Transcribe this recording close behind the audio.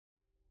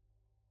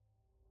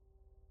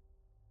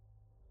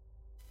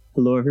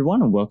Hello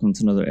everyone and welcome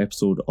to another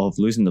episode of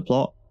Losing the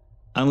Plot.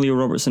 I'm Leo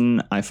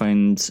Robertson. I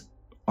find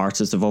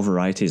artists of all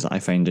varieties I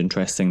find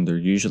interesting. They're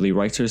usually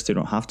writers, they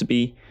don't have to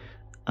be.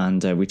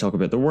 And we talk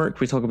about their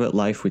work, we talk about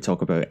life, we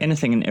talk about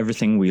anything and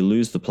everything. We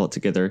lose the plot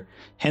together,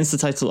 hence the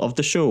title of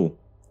the show.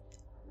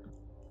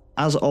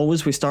 As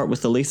always, we start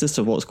with the latest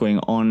of what's going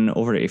on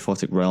over at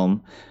Aphotic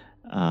Realm.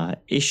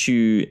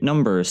 Issue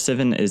number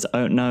 7 is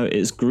out now.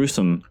 It's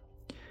gruesome.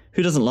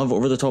 Who doesn't love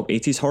over-the-top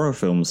 80s horror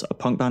films? A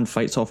punk band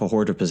fights off a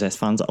horde of possessed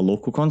fans at a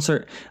local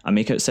concert. A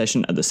makeout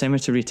session at the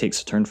cemetery takes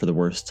a turn for the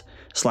worst.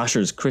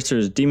 Slashers,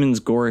 critters,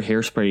 demons, gore,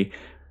 hairspray.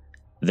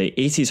 The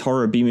 80s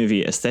horror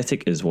B-movie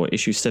aesthetic is what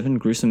issue 7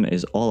 Gruesome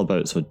is all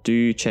about, so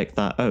do check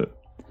that out.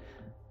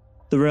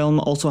 The Realm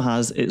also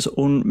has its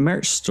own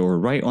merch store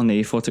right on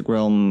the Aphotic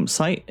Realm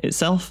site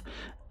itself.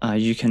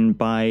 You can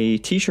buy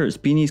t-shirts,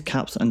 beanies,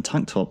 caps and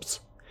tank tops.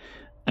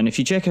 And if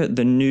you check out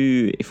the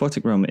new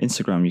Aphotic Realm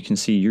Instagram, you can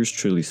see yours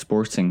truly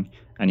sporting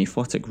an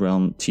Aphotic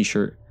Realm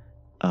t-shirt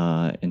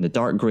in the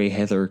dark grey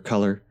heather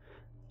colour.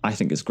 I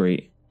think it's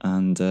great.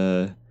 And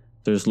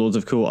there's loads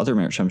of cool other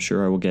merch. I'm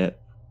sure I will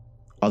get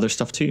other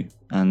stuff too.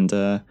 And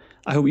I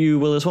hope you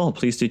will as well.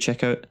 Please do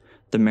check out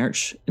the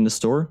merch in the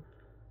store.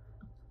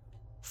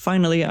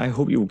 Finally, I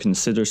hope you will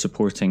consider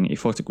supporting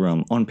Aphotic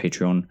Realm on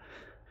Patreon.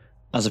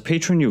 As a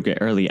patron, you'll get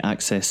early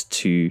access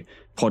to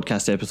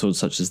podcast episodes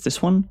such as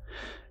this one.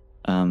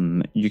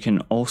 You can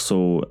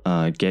also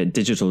get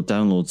digital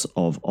downloads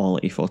of all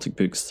Aphotic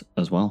books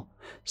as well.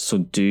 So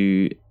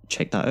do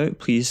check that out.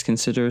 Please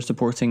consider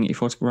supporting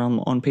Aphotic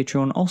Realm on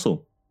Patreon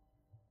also.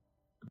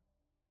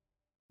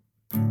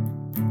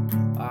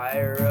 I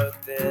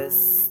wrote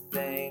this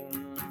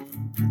thing.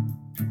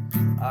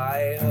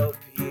 I hope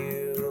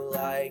you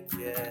like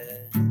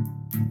it.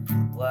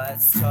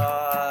 Let's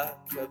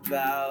talk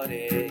about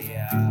it,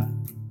 yeah.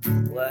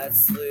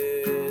 Let's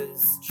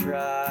lose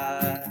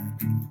track.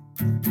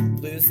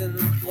 Losing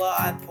the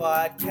Plot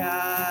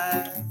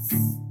Podcast.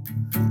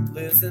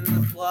 Losing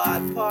the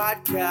Plot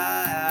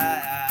Podcast.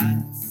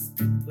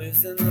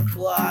 Losing the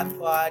Plot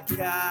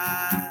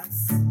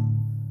Podcast.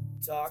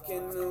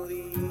 Talking to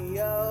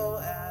Leo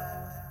S.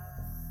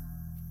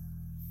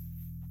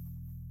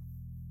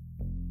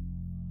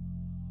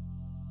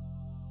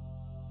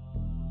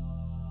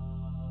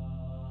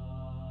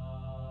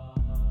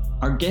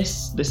 Our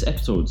guests this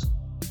episode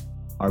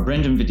are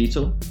Brendan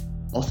Vidito,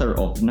 author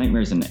of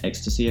Nightmares in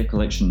Ecstasy, a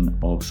collection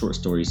of short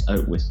stories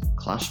out with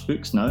Clash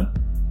Books now,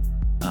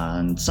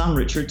 and Sam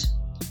Richard,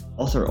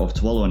 author of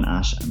To Wallow in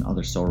Ash and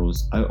Other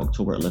Sorrows, out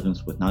October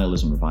 11th with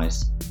Nihilism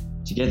Revised.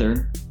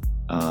 Together,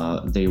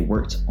 they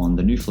worked on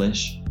The New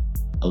Flesh,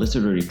 a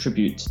literary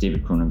tribute to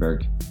David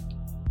Cronenberg,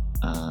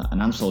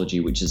 an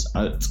anthology which is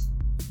out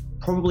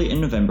probably in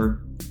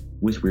November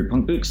with Weird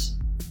Punk Books.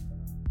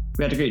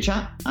 We had a great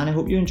chat, and I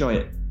hope you enjoy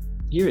it.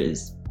 Here it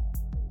is.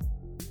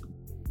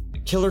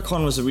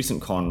 KillerCon was a recent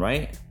con,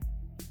 right?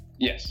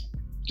 Yes,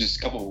 just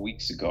a couple of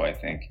weeks ago, I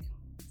think.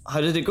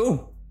 How did it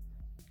go?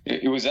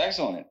 It was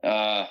excellent.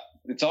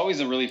 It's always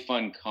a really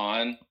fun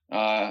con.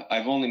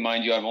 I've only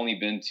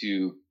been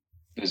to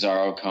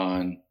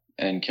BizarroCon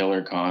and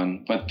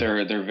KillerCon, but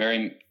they're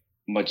very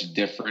much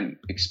different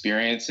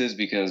experiences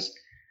because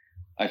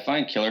I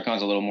find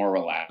KillerCon's a little more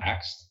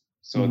relaxed,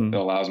 so it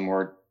allows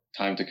more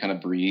time to kind of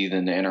breathe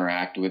and to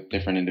interact with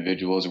different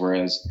individuals,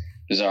 whereas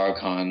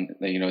BizarroCon,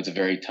 it's a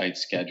very tight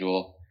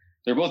schedule.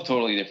 They're both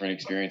totally different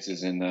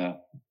experiences,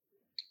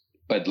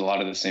 but a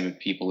lot of the same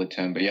people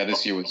attend. But yeah,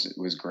 this year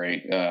was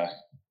great. It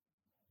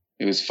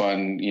was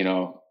fun,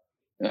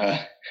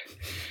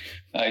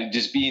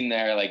 just being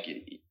there, like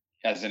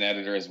as an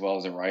editor as well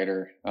as a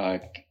writer,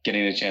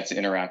 getting a chance to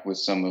interact with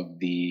some of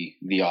the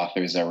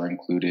authors that were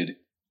included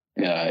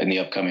in the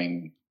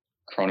upcoming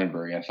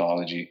Cronenberg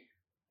anthology.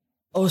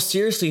 Oh,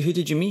 seriously? Who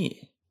did you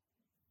meet?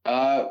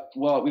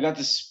 Well, we got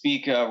to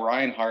speak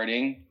Ryan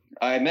Harding.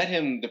 I met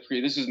him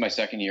this was my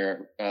second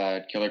year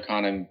at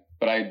KillerCon,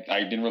 but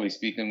I didn't really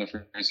speak to him the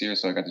first year,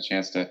 so I got the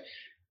chance I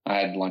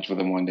had lunch with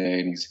him one day,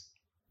 and he's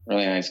a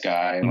really nice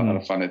guy and a lot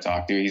of fun to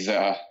talk to. He's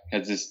has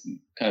this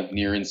kind of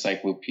near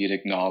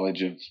encyclopedic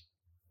knowledge of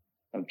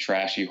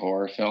trashy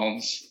horror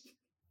films.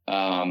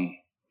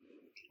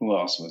 Who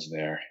else was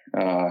there?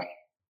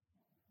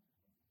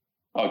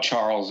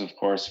 Charles, of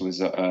course,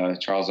 was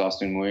Charles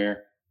Austin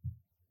Muir.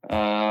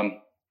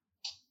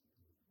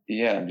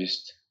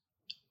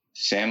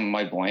 Sam, am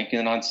I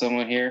blanking on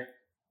someone here?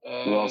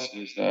 Who else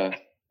was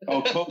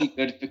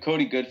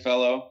Cody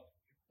Goodfellow.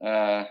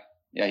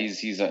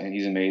 He's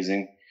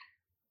amazing.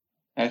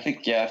 I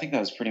think that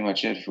was pretty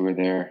much it if we were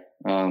there.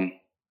 It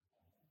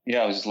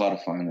was just a lot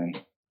of fun.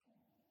 And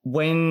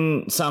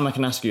when, Sam, I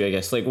can ask you, I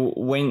guess, like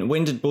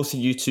when did both of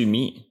you two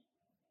meet?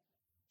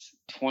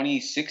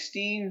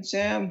 2016,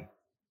 Sam?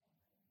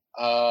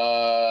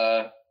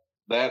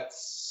 That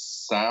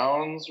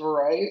sounds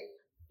right.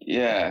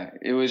 Yeah,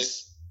 it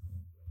was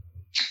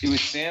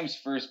Sam's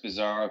first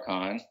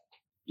BizarroCon.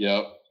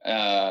 Yep.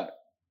 And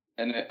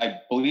I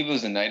believe it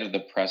was the night of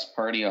the press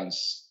party on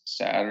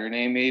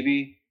Saturday,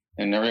 maybe,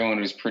 and everyone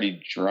was pretty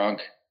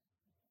drunk,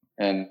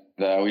 and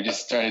we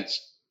just started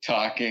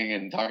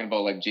talking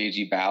about like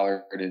J.G.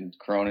 Ballard and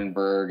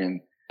Cronenberg,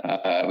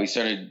 and we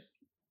started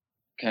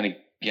kind of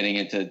getting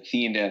into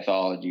themed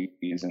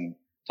anthologies and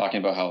talking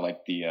about how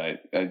like the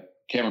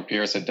Cameron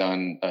Pierce had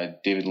done a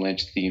David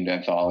Lynch themed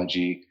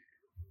anthology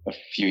a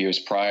few years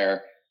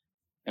prior.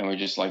 And we're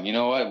just like, you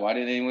know what? Why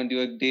did anyone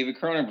do a David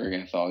Cronenberg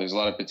anthology? There's a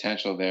lot of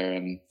potential there.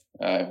 And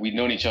we'd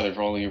known each other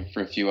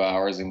for a few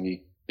hours, and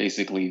we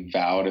basically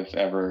vowed if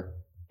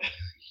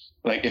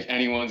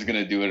anyone's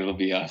going to do it, it'll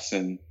be us.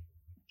 And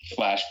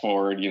flash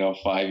forward,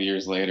 5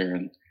 years later,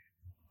 and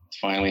it's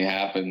finally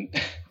happened.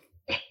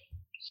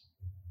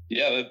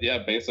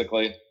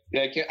 Basically.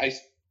 Yeah,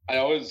 I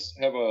always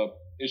have a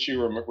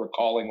issue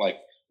recalling like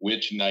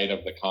which night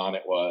of the con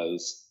it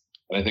was.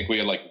 And I think we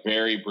had like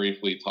very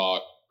briefly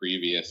talked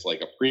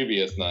a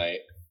previous night,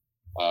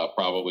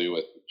 probably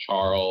with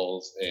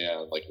Charles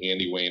and like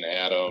Andy Wayne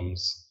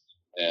Adams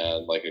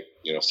and like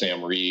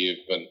Sam Reeve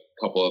and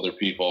a couple other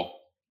people.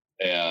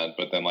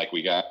 But then like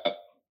we got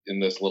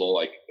in this little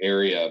like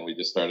area and we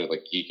just started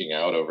like geeking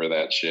out over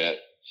that shit.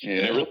 Yeah.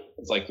 And it really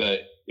was like the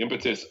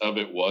impetus of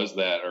it was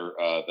that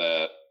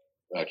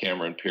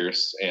Cameron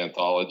Pierce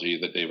anthology,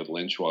 the David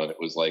Lynch one. It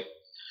was like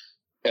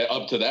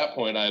up to that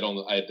point, I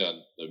had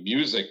done the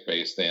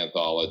music-based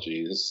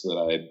anthologies that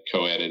I had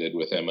co-edited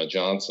with Emma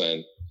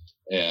Johnson,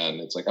 and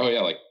it's like, oh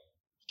yeah, like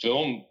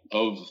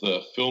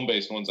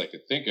film-based ones I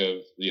could think of.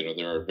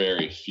 There are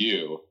very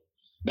few.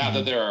 Not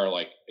that there are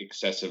like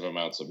excessive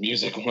amounts of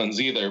music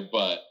ones either,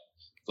 but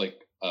it's like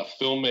a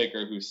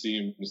filmmaker who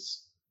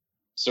seems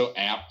so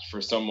apt for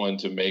someone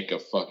to make a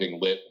fucking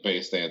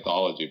lit-based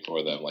anthology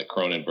for them. Like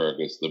Cronenberg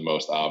is the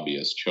most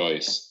obvious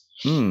choice.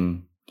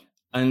 And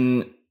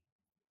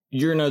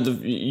you're now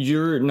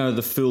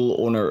the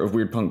full owner of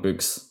Weird Punk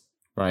Books,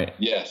 right?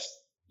 Yes.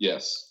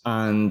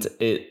 And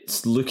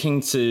it's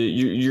looking to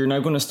you're now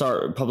going to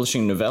start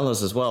publishing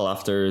novellas as well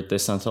after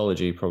this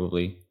anthology,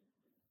 probably.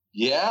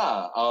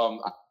 Yeah.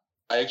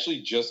 I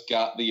actually just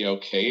got the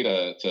okay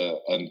to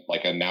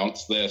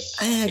announce this.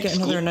 Get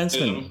another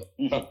announcement.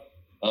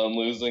 On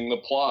Losing the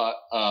Plot.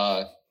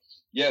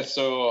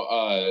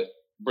 So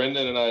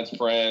Brendan and I's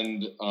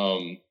friend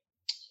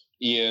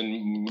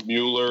Ian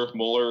Mueller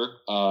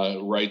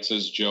writes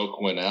as Joe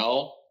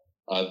Quinnell.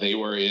 They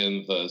were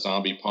in the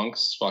Zombie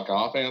Punks Fuck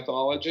Off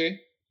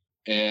anthology,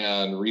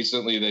 and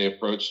recently they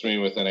approached me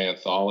with a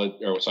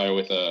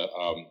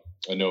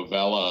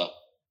novella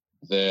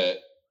that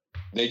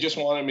they just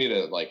wanted me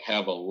to like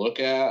have a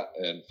look at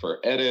and for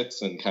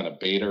edits and kind of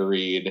beta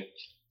read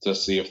to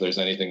see if there's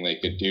anything they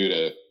could do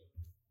to,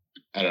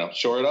 I don't know,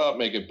 shore it up,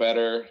 make it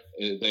better.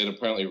 They had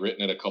apparently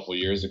written it a couple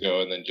years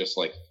ago and then just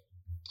like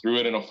threw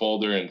it in a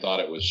folder and thought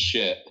it was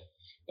shit,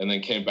 and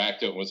then came back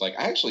to it and was like,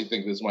 I actually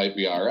think this might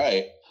be all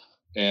right.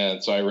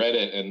 And so I read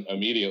it and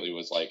immediately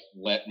was like,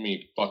 let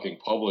me fucking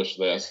publish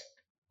this.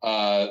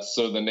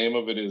 So the name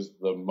of it is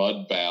The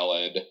Mud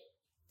Ballad,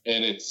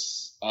 and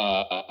it's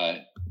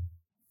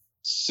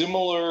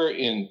similar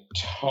in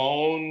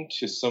tone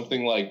to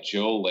something like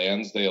Joe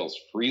Lansdale's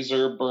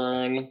Freezer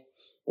Burn,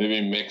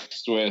 maybe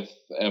mixed with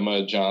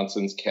Emma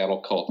Johnson's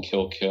Cattle Cult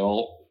Kill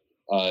Kill.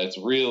 It's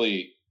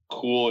really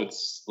cool.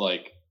 It's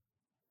like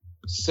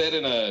set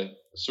in a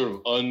sort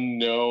of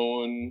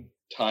unknown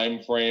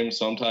time frame,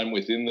 sometime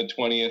within the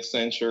 20th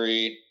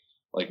century,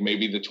 like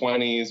maybe the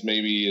 20s,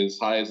 maybe as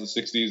high as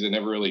the 60s. It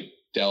never really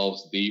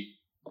delves deep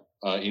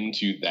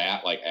into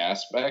that like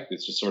aspect.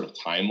 It's just sort of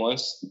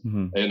timeless,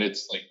 and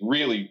it's like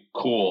really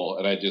cool.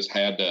 And I just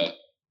I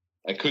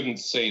couldn't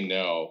say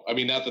no. I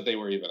mean, not that they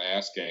were even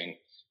asking.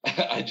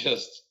 I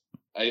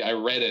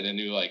read it and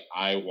knew like,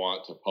 I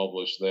want to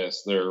publish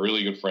this. They're a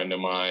really good friend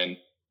of mine.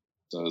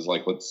 So I was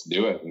like, let's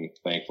do it. And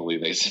thankfully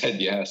they said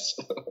yes.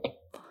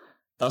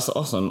 That's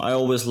awesome. I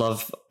always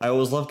love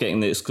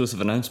getting the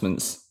exclusive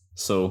announcements.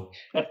 So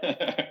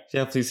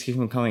yeah, please keep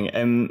them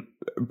coming.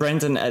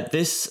 Brendan, at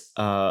this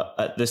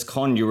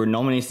con, you were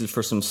nominated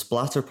for some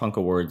Splatterpunk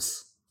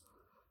awards.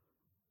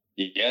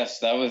 Yes,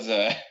 that was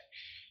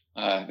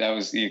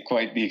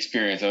quite the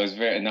experience. I was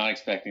not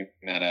expecting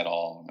that at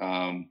all.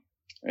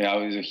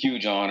 It was a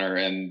huge honor,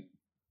 and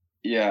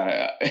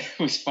it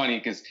was funny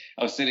because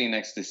I was sitting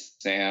next to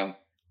Sam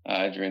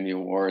during the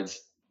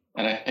awards,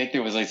 and I think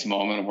there was this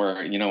moment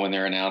where when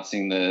they're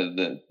announcing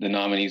the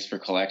nominees for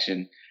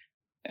collection,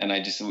 and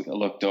I just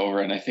looked over,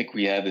 and I think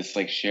we had this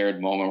like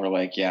shared moment where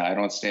like, I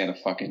don't stand a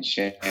fucking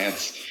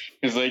chance,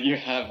 because like you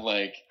have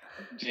like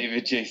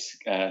David J.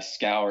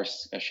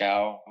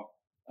 Schow,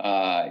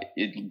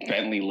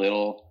 Bentley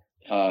Little,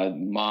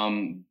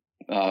 Mom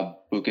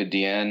Buka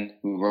Dien,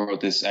 who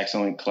wrote this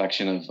excellent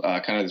collection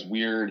of kind of this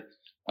weird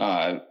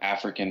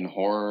African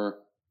horror,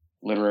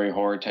 literary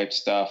horror type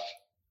stuff.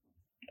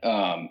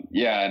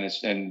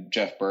 And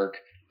Jeff Burke.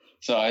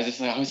 So I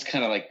was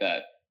kind of like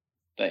that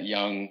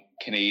young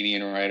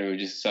Canadian writer who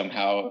just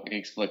somehow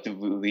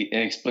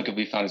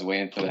inexplicably found his way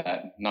into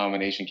that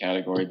nomination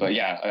category. But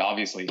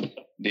obviously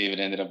David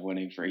ended up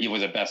winning he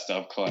was a best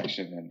of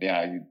collection,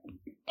 and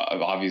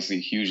obviously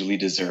hugely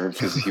deserved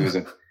because he was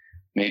a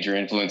major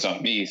influence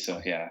on me.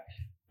 So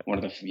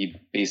he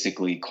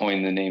basically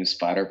coined the name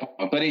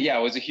Spider-Punk. But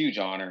it was a huge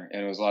honor,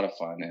 and it was a lot of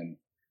fun, and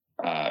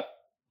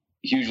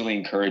hugely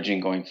encouraging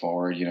going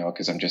forward,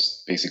 because I'm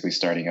just basically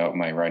starting out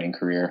my writing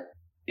career.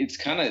 It's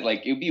kind of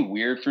like, it would be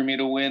weird for me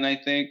to win, I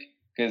think,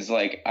 because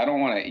like, I don't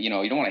want to, you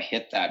don't want to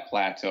hit that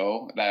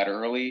plateau that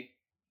early.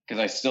 Because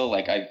I still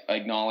I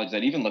acknowledge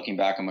that even looking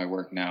back on my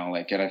work now,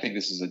 and I think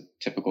this is a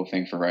typical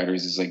thing for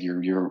writers, is like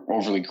you're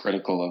overly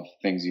critical of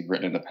things you've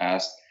written in the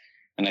past,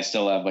 and I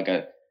still have like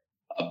a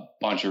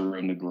bunch of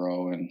room to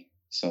grow, and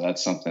so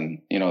that's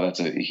something that's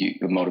a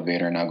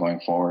motivator now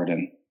going forward,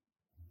 and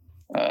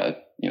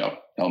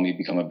help me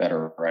become a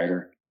better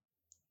writer.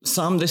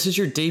 Sam, this is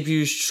your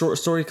debut short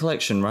story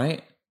collection,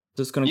 right?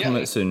 That's going to come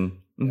out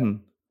soon.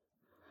 Mm-hmm.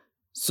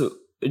 So,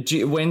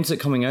 when's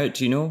it coming out?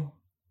 Do you know?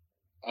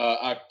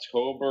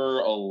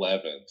 October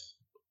 11th.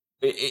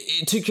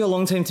 It took you a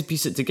long time to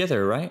piece it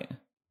together, right?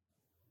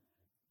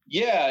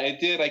 Yeah, it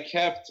did. I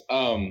kept,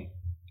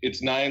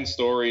 it's 9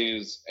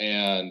 stories,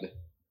 and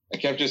I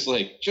kept just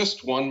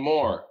one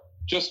more.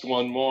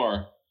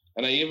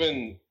 And I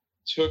even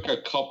took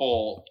a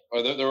couple,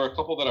 or there were a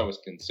couple that I was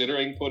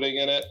considering putting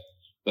in it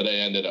that I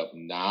ended up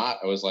not.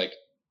 I was like,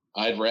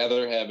 I'd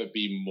rather have it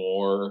be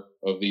more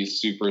of these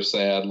super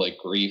sad,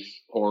 grief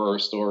horror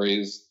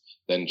stories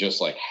than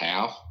just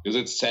half, because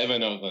it's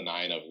 7 of the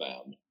 9 of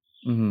them.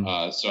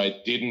 Mm-hmm. So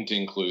I didn't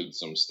include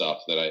some stuff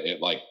that it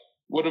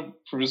would have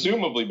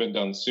presumably been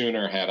done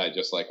sooner had I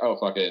just oh,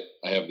 fuck it,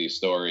 I have these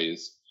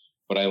stories.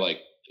 But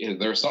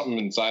there was something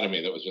inside of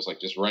me that was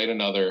just write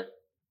another.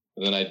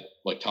 And then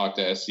I'd talk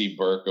to S.C.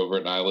 Burke over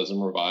at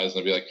Nihilism Revised,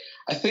 and I'd be like,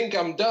 I think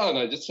I'm done.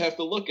 I just have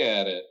to look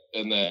at it.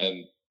 And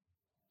then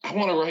I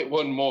want to write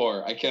one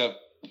more.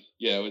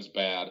 It was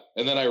bad.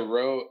 And then I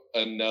wrote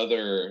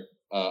another,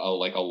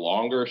 a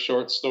longer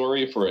short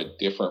story for a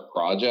different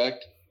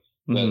project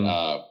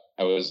that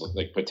I was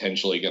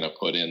potentially going to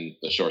put in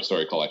the short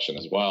story collection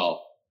as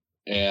well.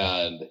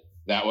 And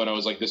that one I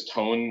was this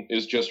tone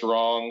is just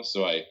wrong.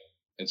 So I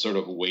had sort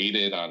of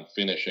waited on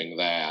finishing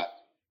that,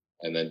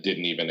 and then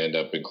didn't even end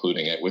up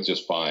including it, which is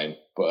fine.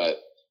 But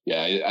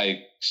yeah,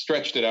 I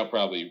stretched it out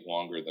probably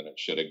longer than it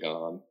should have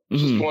gone.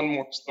 Just one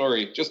more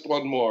story, just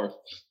one more.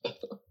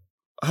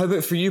 How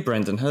about for you,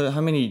 Brendan?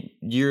 How many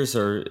years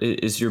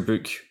was your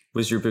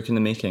book in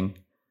the making?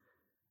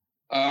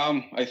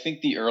 I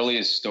think the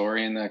earliest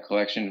story in that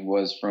collection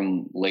was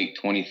from late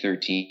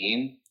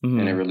 2013,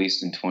 and it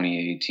released in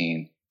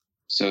 2018.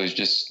 So it's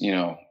just,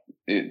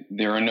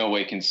 there are no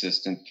way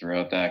consistent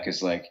throughout that,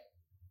 because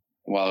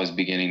while I was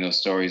beginning those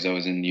stories, I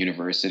was in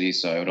university,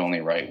 so I would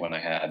only write when I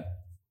had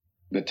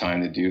the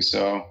time to do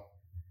so.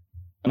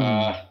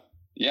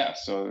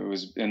 So it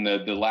was in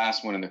the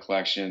last one in the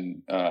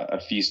collection, A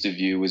Feast of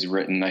You, was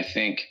written, I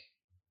think,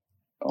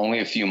 only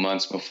a few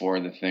months before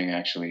the thing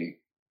actually,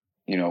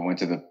 went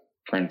to the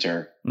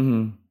printer.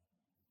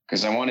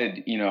 Because I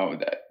wanted,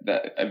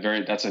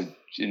 that's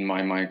in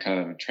my mind, kind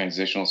of a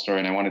transitional story,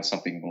 and I wanted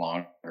something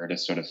longer to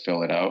sort of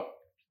fill it out.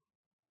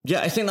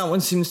 Yeah, I think that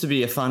one seems to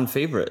be a fan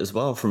favorite as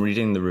well from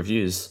reading the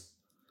reviews.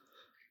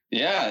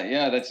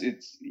 Yeah,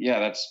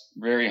 that's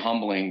very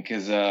humbling,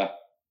 because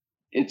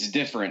it's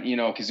different,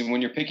 because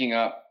when you're picking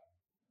up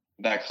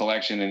that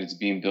collection and it's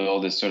being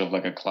billed as sort of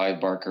like a Clive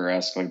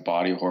Barker-esque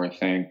body horror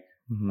thing,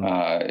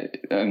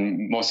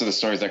 and most of the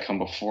stories that come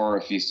before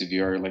A Feast of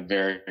You are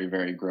very,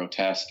 very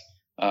grotesque.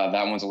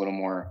 That one's a little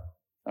more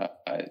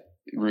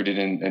rooted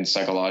in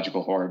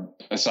psychological horror.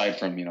 Aside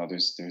from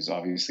there's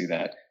obviously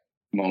that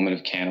moment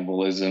of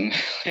cannibalism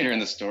later in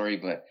the story,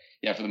 but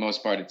yeah, for the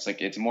most part,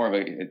 it's more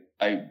of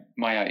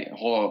my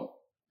whole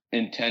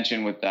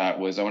intention with that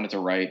was I wanted to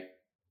write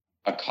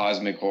a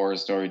cosmic horror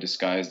story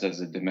disguised as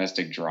a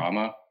domestic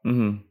drama,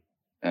 and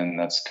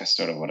that's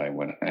sort of what I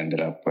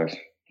ended up with.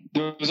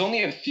 There was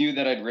only a few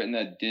that I'd written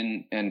that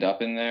didn't end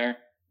up in there,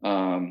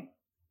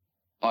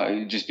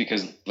 just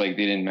because they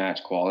didn't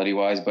match quality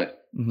wise.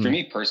 But for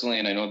me personally,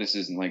 and I know this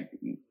isn't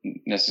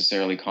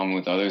necessarily common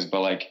with others,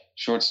 but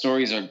short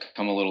stories are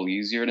come a little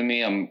easier to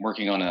me. I'm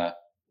working on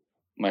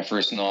my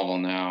first novel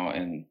now,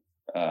 and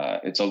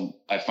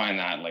I find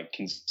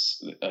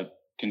that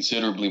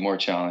considerably more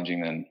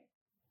challenging than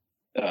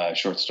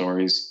short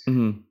stories.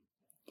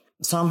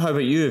 Sam, how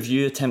about you? Have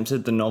you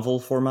attempted the novel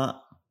format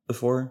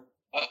before?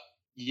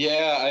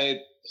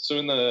 So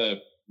in the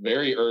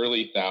very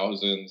early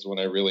thousands, when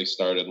I really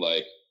started,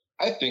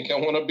 I think I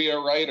want to be a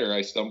writer,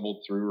 I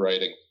stumbled through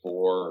writing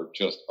 4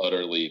 just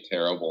utterly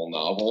terrible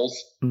novels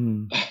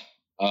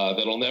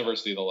that'll never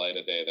see the light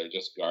of day. They're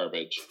just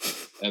garbage.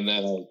 And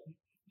then I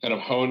kind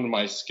of honed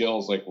my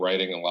skills,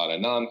 writing a lot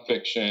of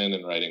nonfiction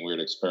and writing weird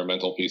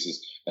experimental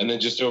pieces. And then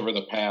just over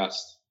the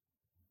past,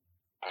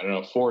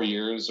 4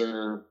 years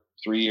or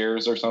 3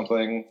 years or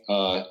something,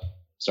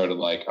 started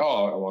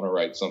I want to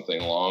write something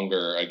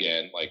longer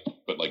again,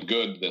 but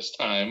good this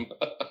time.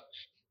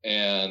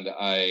 And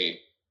I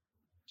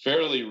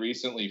fairly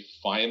recently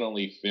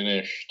finally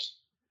finished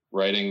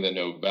writing the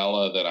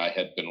novella that I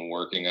had been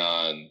working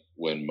on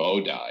when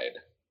Mo died.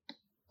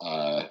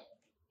 I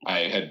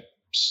had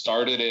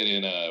started it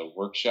in a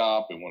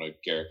workshop in one of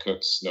Garrett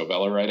Cook's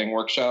novella writing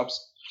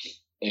workshops.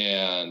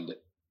 And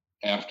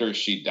after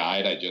she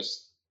died, I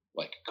just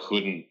like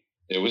couldn't,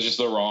 it was just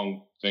the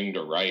wrong thing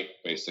to write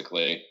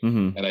basically.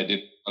 Mm-hmm. And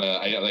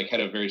I like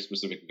had a very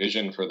specific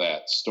vision for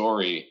that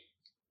story.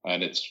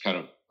 And it's kind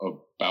of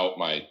about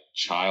my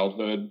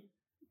childhood,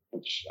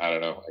 which I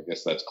don't know, I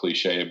guess that's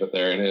cliche, but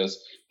there it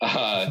is.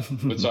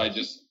 But so I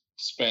just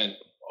spent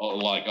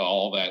like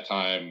all that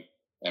time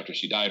after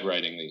she died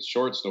writing these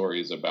short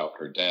stories about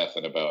her death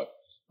and about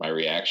my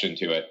reaction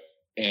to it.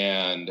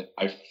 And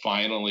I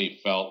finally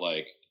felt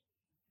like,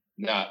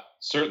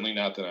 certainly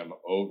not that I'm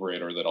over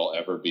it or that I'll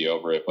ever be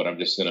over it, but I'm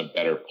just in a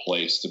better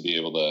place to be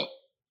able to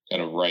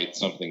kind of write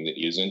something that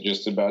isn't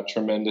just about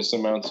tremendous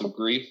amounts of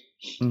grief.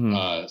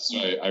 Mm-hmm. So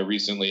I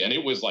recently, and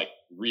it was like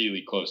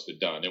really close to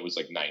done. It was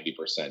like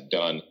 90%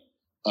 done.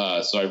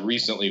 So I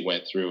recently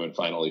went through and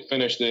finally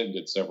finished it and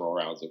did several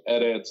rounds of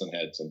edits and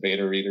had some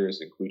beta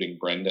readers, including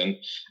Brendan.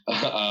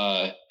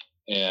 And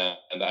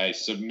I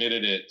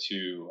submitted it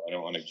to, I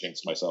don't want to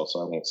jinx myself,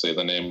 so I won't say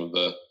the name of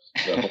the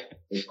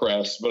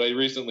press, but I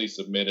recently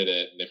submitted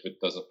it. And if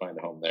it doesn't find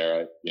a home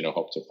there, I,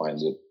 hope to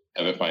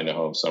have it find a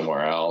home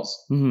somewhere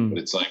else. Mm-hmm. But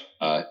it's like,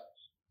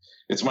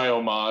 it's my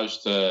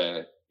homage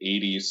to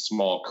 80s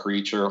small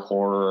creature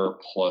horror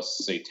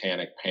plus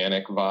satanic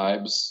panic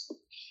vibes.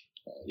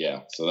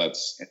 So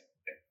that's,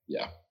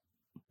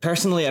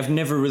 Personally, I've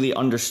never really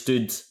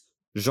understood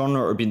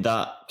genre or been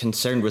that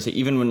concerned with it,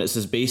 even when it's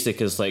as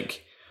basic as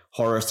like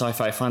horror,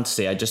 sci-fi,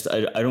 fantasy. I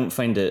don't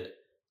find it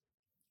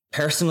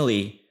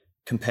personally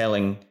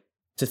compelling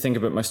to think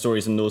about my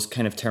stories in those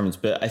kind of terms.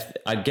 But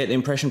I get the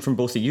impression from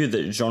both of you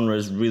that genre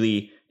is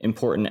really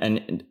important,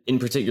 and in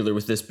particular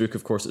with this book,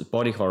 of course, it's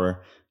body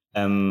horror.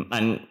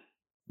 And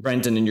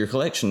Brendan, in your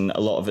collection, a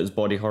lot of it is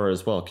body horror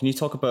as well. Can you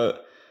talk about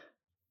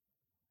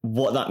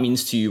what that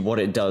means to you, what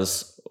it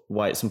does,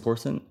 why it's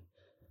important?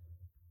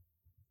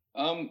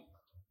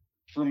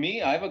 For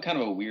me, I have a kind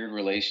of a weird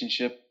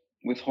relationship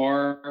with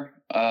horror.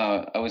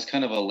 I was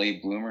kind of a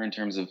late bloomer in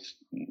terms of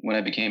when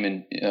I became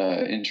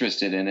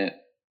interested in it.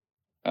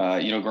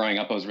 Growing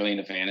up, I was really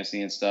into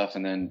fantasy and stuff.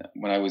 And then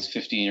when I was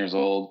 15 years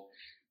old,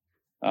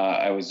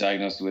 I was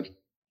diagnosed with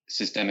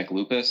systemic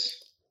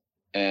lupus.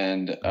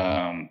 And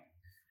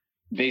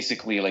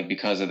basically, like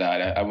because of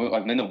that,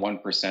 I'm in the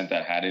 1%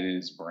 that had it in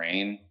his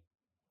brain.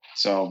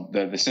 So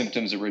the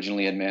symptoms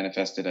originally had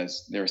manifested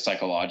as they were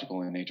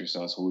psychological in nature. So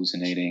I was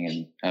hallucinating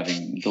and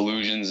having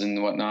delusions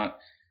and whatnot.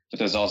 But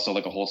there's also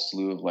like a whole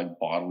slew of like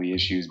bodily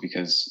issues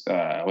because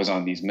I was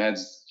on these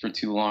meds for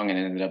too long and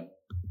ended up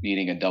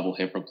needing a double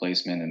hip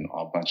replacement and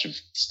a bunch of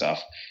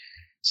stuff.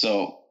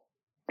 So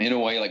in a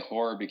way, like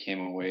horror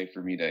became a way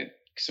for me to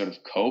sort of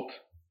cope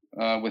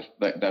with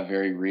that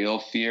very real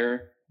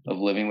fear of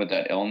living with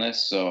that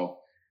illness. So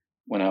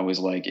when I was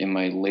like in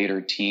my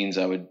later teens,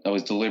 I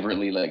was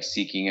deliberately like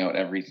seeking out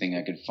everything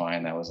I could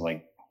find that was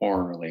like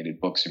horror related,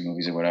 books or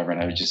movies or whatever.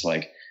 And I was just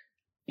like,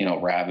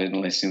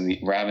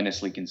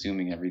 ravenously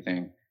consuming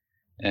everything.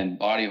 And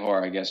body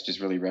horror, I guess,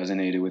 just really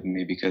resonated with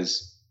me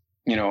because,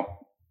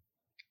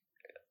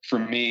 for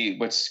me,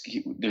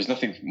 there's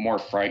nothing more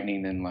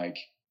frightening than like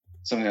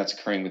something that's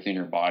occurring within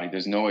your body.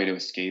 There's no way to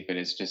escape it.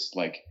 It's just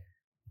like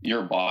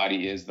your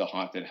body is the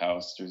haunted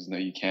house.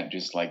 You can't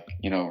just like,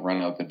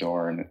 run out the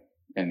door and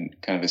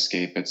kind of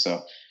escape it.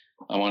 So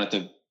I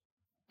wanted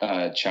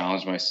to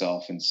challenge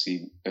myself and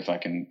see if I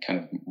can kind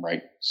of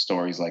write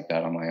stories like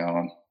that on my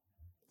own.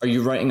 Are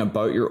you writing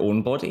about your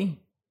own body?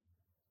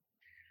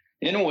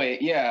 In a way,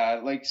 yeah.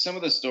 Like some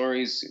of the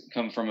stories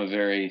come from a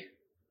very,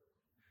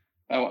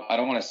 I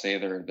don't want to say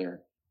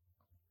they're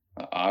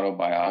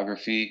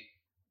autobiography,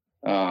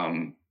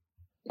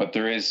 but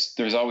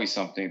there's always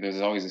something.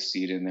 There's always a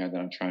seed in there that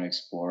I'm trying to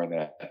explore.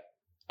 That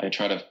I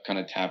try to kind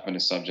of tap into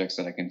subjects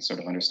that I can sort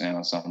of understand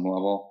on some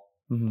level,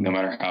 no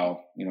matter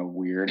how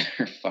weird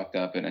or fucked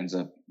up it ends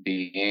up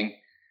being.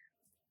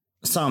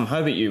 Sam, how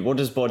about you? What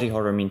does body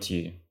horror mean to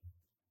you?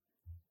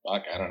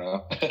 Fuck, I don't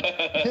know.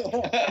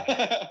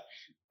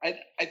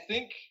 I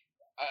think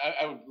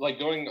I like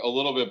going a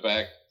little bit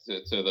back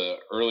to the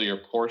earlier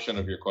portion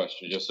of your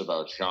question, just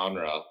about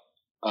genre.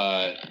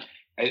 I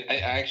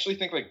actually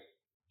think like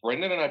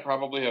Brendan and I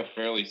probably have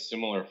fairly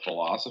similar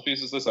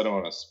philosophies as this. I don't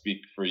want to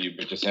speak for you,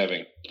 but just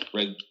having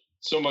read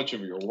so much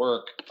of your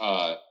work,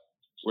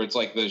 where it's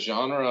like the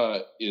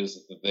genre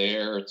is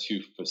there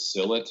to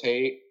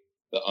facilitate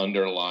the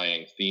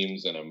underlying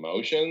themes and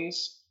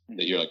emotions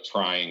that you're like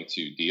trying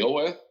to deal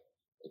with,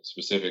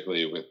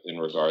 specifically in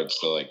regards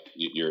to like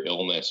your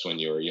illness when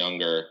you were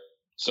younger.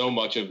 So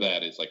much of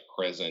that is like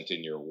present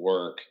in your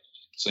work.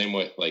 Same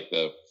with like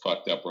the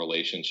fucked up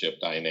relationship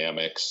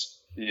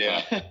dynamics.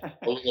 Yeah.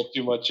 A little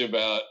too much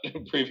about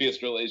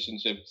previous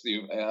relationships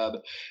you've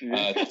had.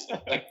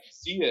 I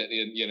see it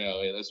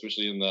in,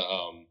 especially in the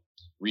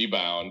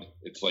Rebound.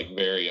 It's like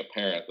very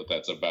apparent that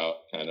that's about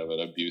kind of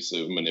an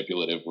abusive,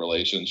 manipulative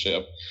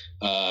relationship.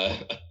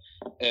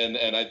 And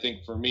I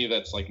think for me,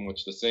 that's like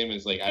much the same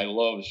as like, I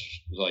love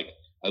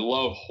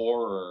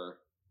horror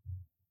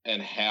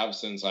and have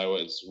since I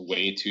was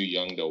way too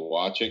young to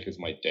watch it because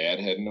my dad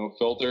had no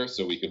filter,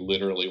 so we could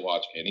literally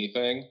watch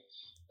anything.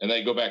 And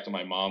then I go back to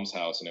my mom's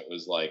house, and it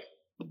was like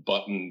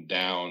buttoned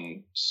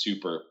down,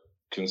 super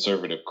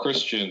conservative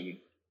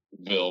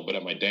Christianville, but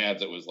at my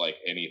dad's it was like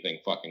anything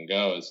fucking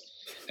goes.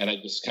 And I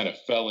just kind of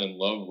fell in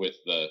love with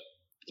the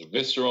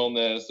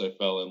visceralness. I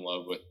fell in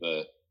love with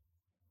the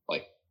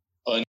like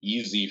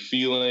uneasy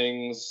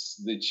feelings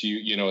that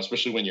you know,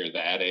 especially when you're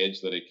that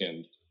age, that it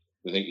can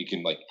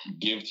like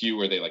give to you,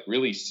 where they like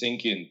really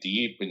sink in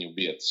deep, and you'll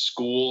be at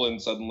school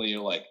and suddenly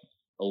you're like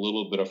a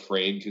little bit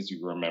afraid because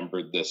you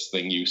remembered this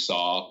thing you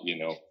saw, you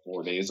know,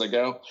 4 days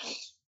ago.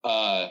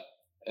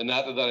 And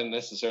not that I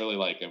necessarily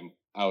like am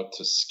out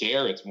to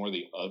scare, it's more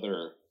the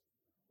other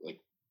like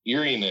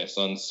eeriness,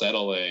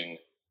 unsettling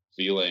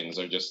feelings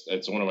are just,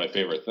 it's one of my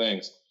favorite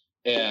things.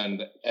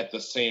 And at the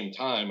same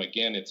time,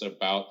 again, it's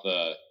about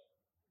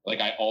like,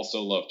 I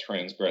also love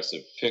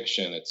transgressive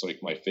fiction. It's like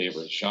my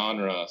favorite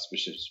genre,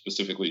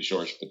 specifically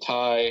Georges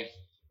Bataille,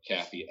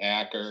 Kathy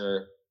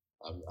Acker,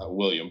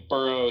 William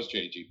Burroughs,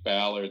 J.G.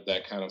 Ballard,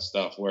 that kind of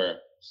stuff, where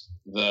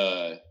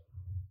the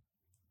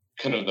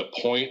kind of the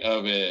point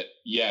of it,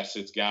 yes,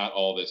 it's got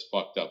all this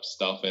fucked up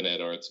stuff in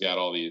it, or it's got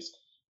all these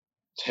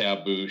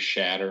taboo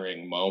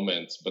shattering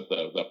moments, but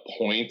the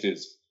point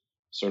is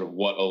sort of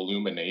what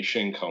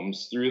illumination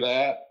comes through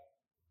that.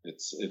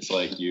 It's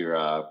like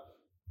you're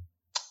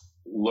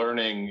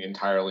learning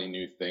entirely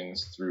new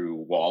things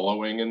through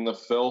wallowing in the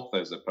filth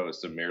as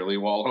opposed to merely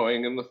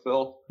wallowing in the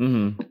filth.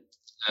 Mm-hmm.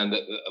 And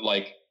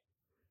like,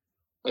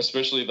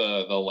 especially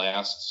the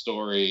last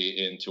story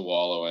in To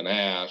Wallow in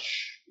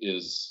Ash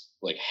is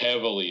like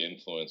heavily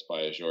influenced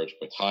by a Georges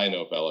Bataille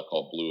novella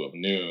called Blue of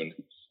Noon.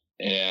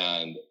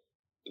 And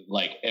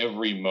like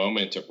every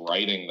moment of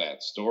writing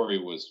that story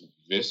was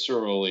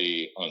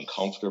viscerally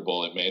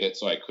uncomfortable. It made it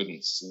so I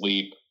couldn't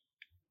sleep.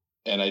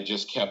 And I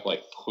just kept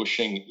like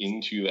pushing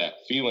into that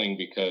feeling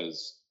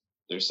because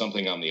there's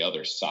something on the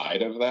other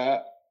side of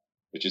that,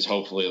 which is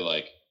hopefully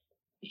like,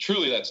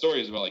 truly that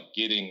story is about like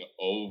getting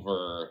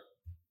over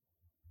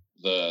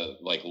the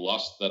like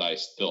lust that I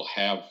still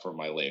have for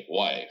my late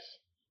wife,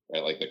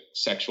 right? Like the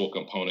sexual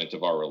component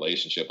of our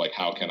relationship. Like,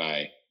 how can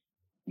I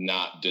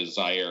not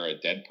desire a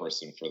dead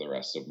person for the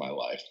rest of my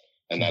life?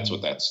 And that's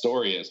what that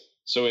story is.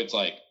 So it's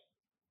like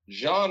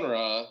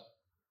genre,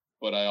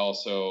 but I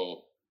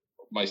also,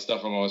 my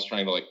stuff, I'm always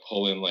trying to like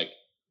pull in like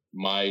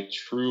my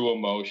true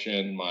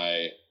emotion,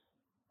 my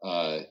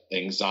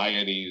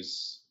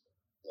anxieties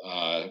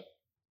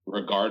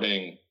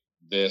regarding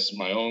this,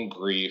 my own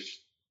grief,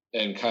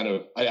 and kind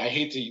of, I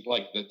hate to,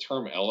 like, the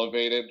term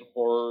elevated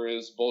horror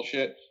is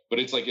bullshit, but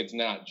it's like, it's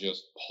not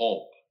just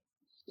pulp,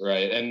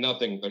 right? And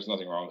there's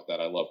nothing wrong with that.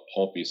 I love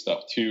pulpy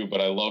stuff too, but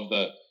I love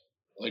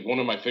like one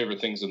of my favorite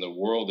things in the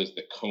world is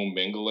the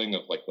commingling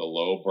of like the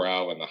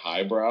lowbrow and the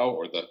highbrow,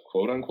 or the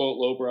quote unquote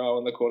lowbrow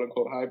and the quote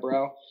unquote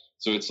highbrow.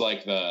 So it's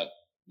like the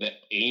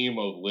aim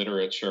of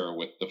literature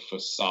with the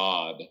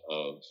facade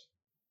of,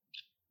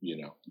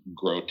 you know,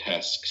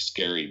 grotesque,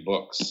 scary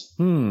books.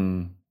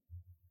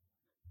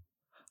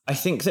 I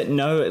think that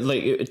now,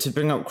 like, to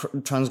bring up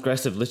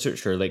transgressive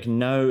literature, like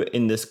now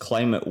in this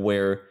climate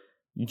where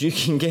you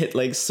can get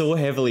like so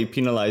heavily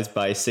penalized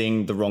by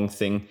saying the wrong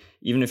thing,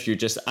 even if you're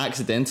just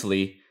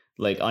accidentally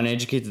like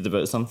uneducated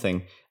about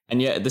something.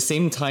 And yet at the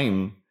same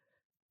time,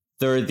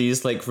 there are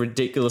these like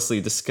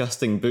ridiculously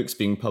disgusting books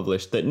being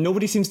published that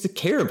nobody seems to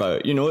care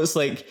about. You know, it's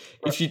like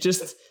if you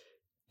just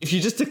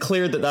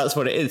declare that that's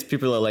what it is,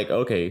 people are like,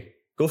 okay,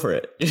 go for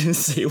it.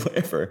 Say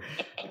whatever.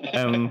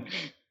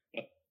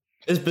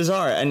 It's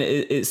bizarre, and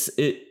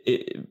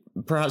it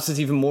perhaps it's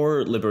even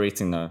more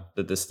liberating now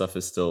that this stuff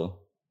is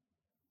still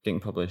getting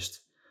published.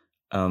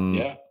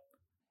 Yeah.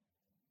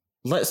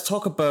 Let's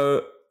talk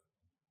about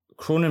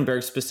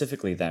Cronenberg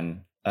specifically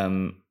then.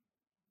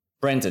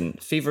 Brendan,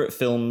 favorite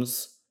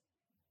films?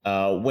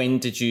 When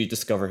did you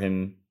discover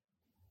him?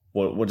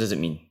 What does it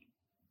mean?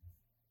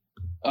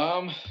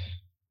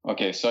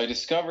 Okay, so I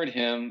discovered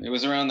him. It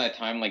was around that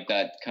time, like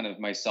that kind of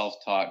my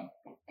self-taught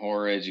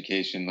horror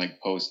education, like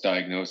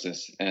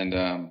post-diagnosis. And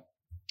I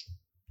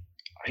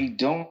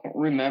don't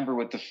remember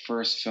what the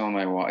first film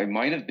I watched. It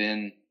might have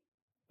been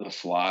The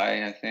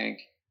Fly, I think.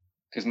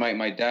 Because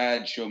my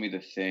dad showed me The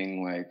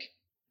Thing like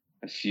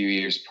a few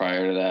years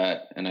prior to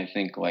that. And I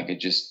think like it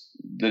just,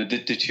 the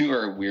two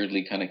are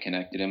weirdly kind of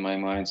connected in my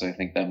mind. So I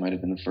think that might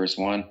have been the first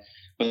one.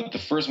 But the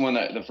first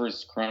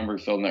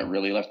Cronenberg film that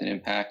really left an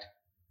impact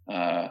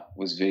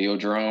was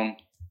Videodrome.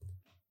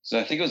 So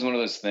I think it was one of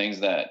those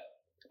things that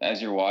as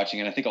you're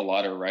watching, and I think a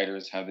lot of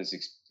writers have this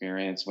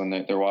experience when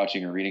they're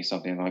watching or reading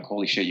something, they're like,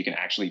 holy shit, you can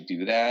actually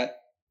do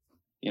that.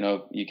 You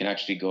know, you can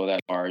actually go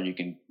that far. You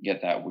can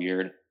get that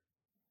weird.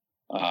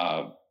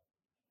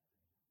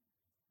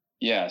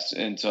 Yes.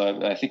 And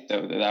so I think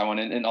that one,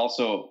 and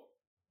also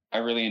I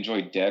really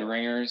enjoyed Dead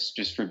Ringers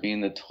just for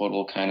being the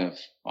total kind of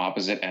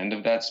opposite end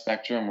of that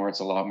spectrum, where it's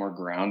a lot more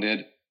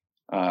grounded.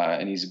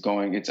 And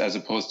it's as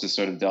opposed to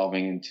sort of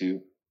delving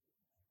into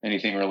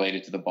anything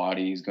related to the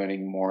body, he's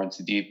getting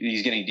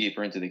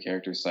deeper into the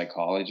character's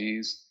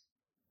psychologies.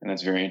 And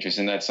that's very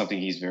interesting. That's something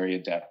he's very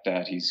adept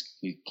at. He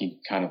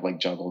kind of like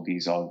juggled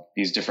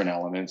these different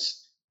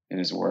elements in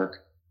his work.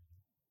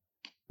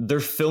 They're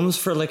films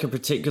for like a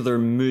particular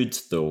mood,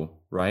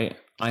 though, right?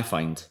 I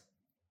find.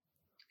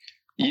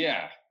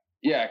 Yeah,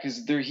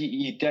 because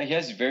he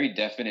has very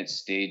definite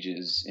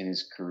stages in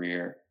his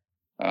career.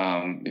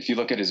 If you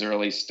look at his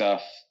early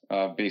stuff,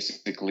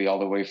 basically all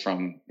the way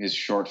from his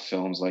short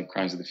films like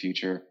Crimes of the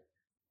Future,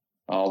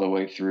 all the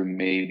way through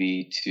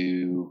maybe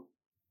to,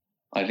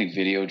 I think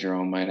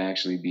Videodrome might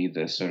actually be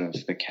the sort of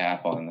the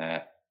cap on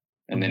that.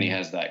 And then he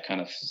has that kind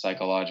of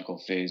psychological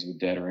phase with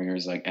Dead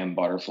Ringers like M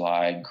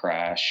Butterfly and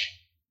Crash.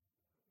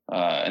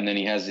 And then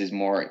he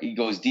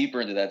goes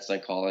deeper into that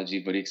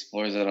psychology, but he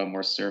explores it on a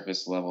more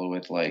surface level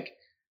with like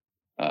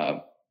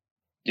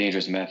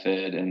Dangerous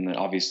Method and then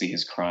obviously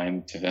his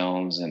crime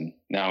films. And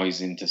now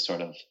he's into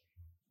sort of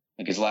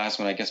like his last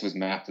one, I guess, was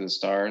Map to the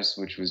Stars,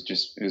 which was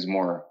it was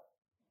more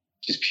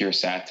just pure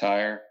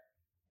satire,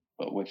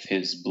 but with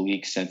his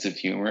bleak sense of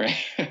humor.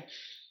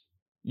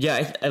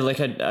 Yeah,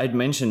 I'd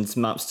mentioned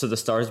Maps to the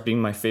Stars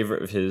being my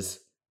favorite of his,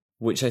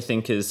 which I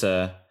think is,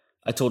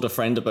 I told a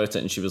friend about it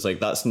and she was like,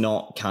 that's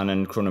not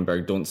canon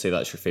Cronenberg, don't say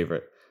that's your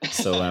favorite.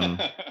 So,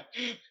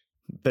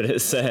 but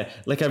it's,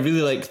 like, I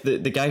really like, the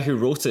guy who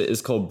wrote it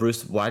is called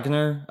Bruce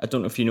Wagner. I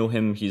don't know if you know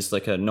him, he's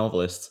like a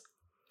novelist.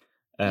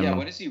 Yeah,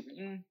 what has he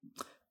written?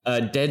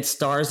 Dead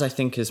Stars, I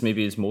think, is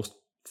maybe his most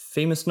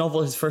famous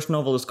novel. His first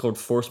novel is called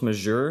Force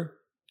Majeure.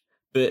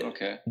 But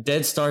okay.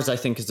 Dead Stars, I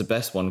think, is the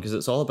best one because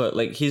it's all about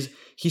like he's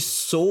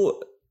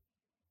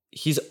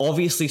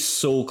obviously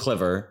so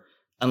clever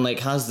and like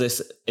has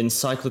this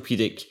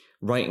encyclopedic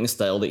writing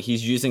style that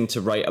he's using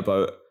to write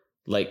about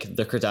like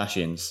the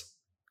Kardashians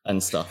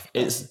and stuff.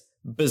 It's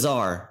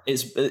bizarre.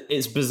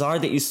 It's bizarre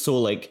that he's so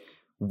like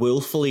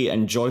willfully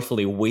and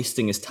joyfully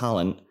wasting his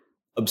talent,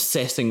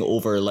 obsessing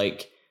over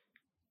like,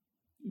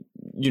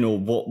 you know,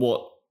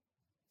 what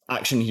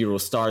action hero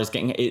stars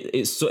getting.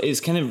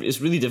 It's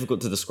really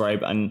difficult to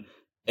describe, and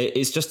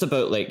it's just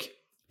about like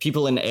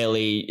people in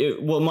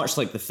LA, much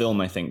like the film,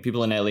 I think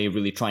people in LA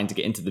really trying to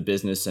get into the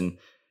business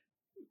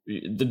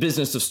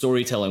of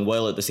storytelling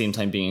while at the same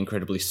time being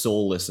incredibly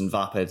soulless and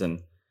vapid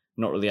and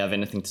not really have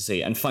anything to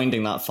say and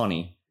finding that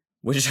funny,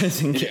 which I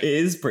think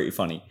is pretty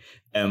funny.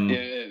 It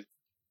is.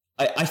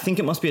 I think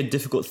it must be a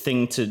difficult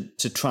thing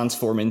to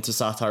transform into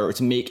satire or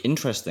to make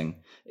interesting,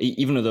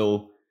 even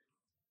though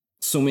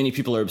so many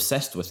people are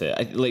obsessed with it.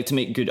 I like to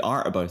make good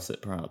art about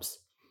it, perhaps.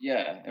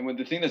 Yeah, and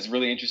the thing that's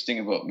really interesting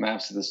about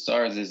Maps to the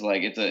Stars is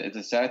like it's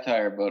a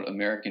satire about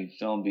American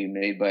film being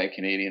made by a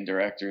Canadian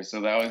director.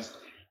 So that was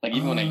like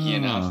even when he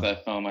announced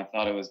that film, I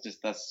thought it was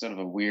just that's sort of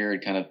a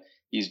weird kind of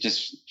he's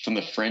just from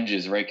the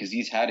fringes, right? Because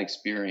he's had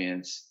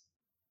experience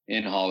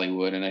in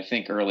Hollywood, and I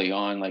think early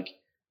on, like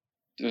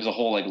there was a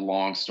whole like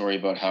long story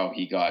about how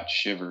he got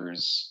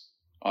Shivers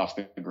off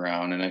the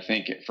ground, and I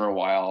think for a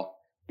while.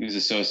 He was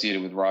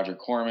associated with Roger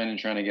Corman and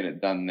trying to get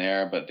it done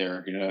there, but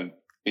they're going to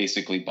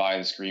basically buy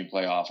the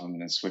screenplay off him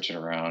and then switch it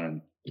around.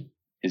 And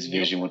his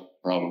vision was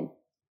probably.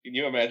 Can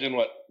you imagine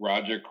what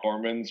Roger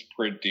Corman's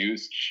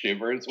produced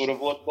Shivers would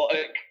have looked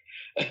like?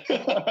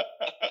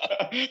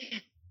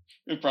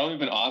 It'd probably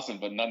been awesome,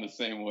 but not in the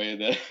same way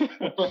that.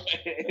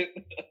 Right.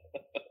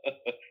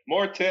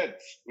 More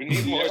tits. We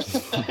need more.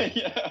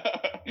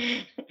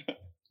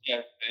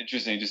 Yeah,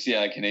 interesting. Just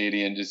a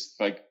Canadian, just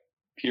like.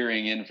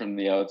 Peering in from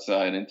the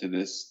outside into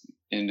this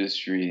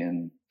industry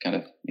and kind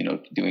of, you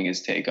know, doing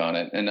his take on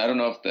it. And I don't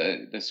know if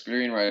the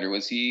screenwriter,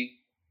 was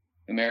he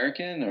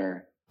American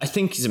or? I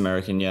think he's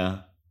American, yeah.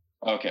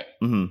 Okay.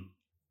 Mm-hmm.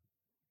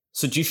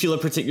 So do you feel a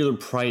particular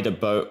pride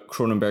about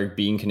Cronenberg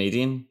being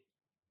Canadian?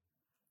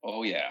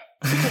 Oh, yeah.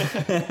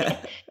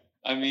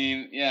 I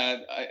mean, yeah,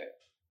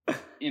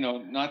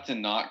 not to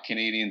knock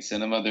Canadian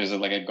cinema. There's a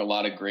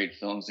lot of great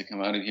films that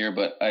come out of here,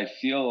 but I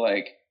feel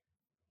like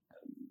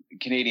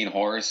Canadian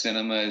horror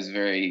cinema is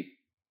very,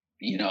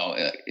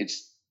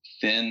 it's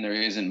thin. There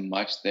isn't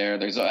much there.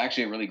 There's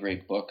actually a really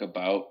great book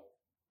about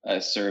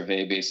a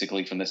survey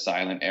basically from the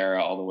silent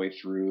era all the way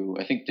through.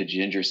 I think the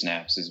Ginger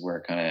Snaps is where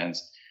it kind of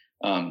ends.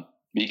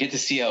 You get to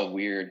see how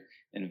weird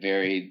and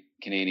varied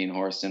Canadian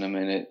horror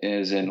cinema it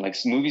is. And like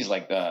movies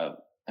like have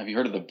you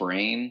heard of The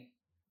Brain?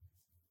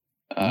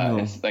 No.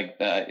 It's like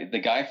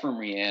the guy from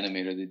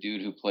Reanimator, the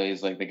dude who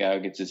plays like the guy who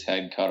gets his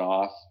head cut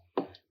off.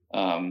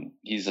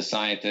 He's a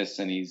scientist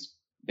and he's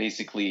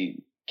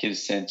basically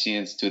gives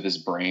sentience to this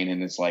brain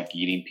and it's like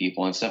eating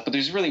people and stuff. But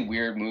there's really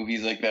weird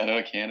movies like that out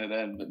of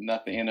Canada, but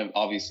nothing. And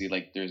obviously,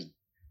 like there's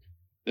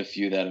the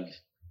few that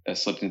have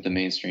slipped into the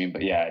mainstream.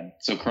 But yeah,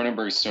 so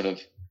Cronenberg's sort of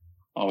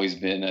always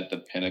been at the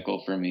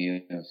pinnacle for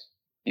me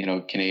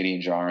of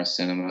Canadian genre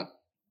cinema.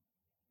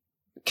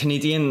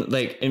 Canadian,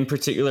 like in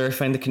particular, I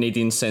find the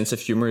Canadian sense of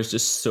humor is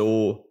just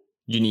so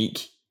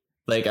unique.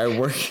 Like I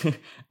work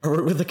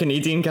with a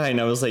Canadian guy and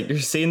I was like, you're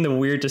saying the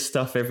weirdest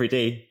stuff every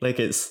day. Like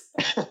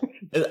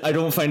I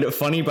don't find it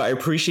funny, but I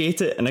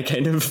appreciate it. And I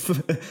kind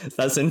of,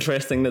 that's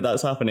interesting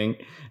that's happening.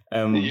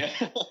 Yeah.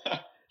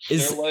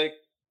 They're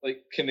like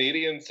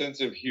Canadian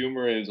sense of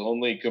humor is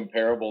only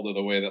comparable to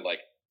the way that like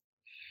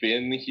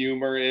Finn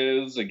humor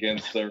is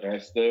against the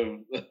rest of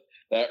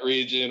that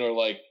region, or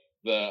like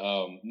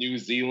the New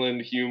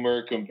Zealand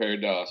humor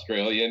compared to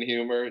Australian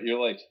humor. You're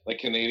like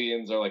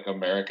Canadians are like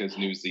America's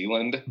New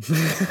Zealand.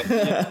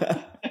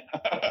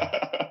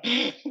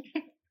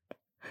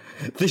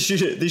 They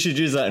should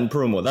use that in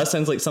promo. That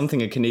sounds like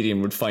something a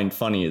Canadian would find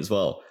funny as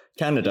well.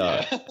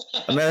 Canada,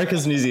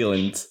 America's New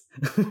Zealand.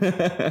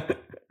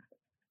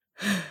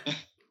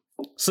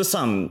 So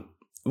Sam,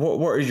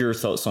 what are your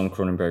thoughts on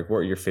Cronenberg? What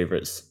are your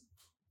favorites?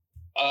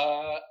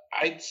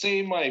 I'd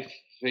say my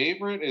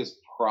favorite is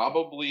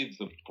probably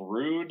The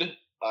Brood.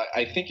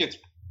 I think it's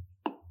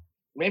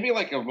maybe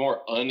like a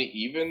more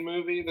uneven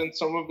movie than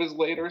some of his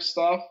later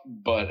stuff,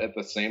 but at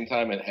the same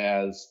time it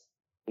has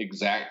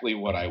exactly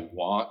what I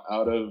want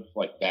out of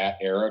like that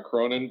era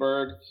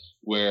Cronenberg,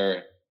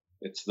 where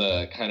it's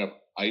the kind of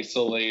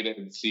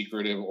isolated,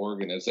 secretive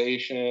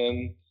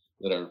organization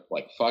that are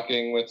like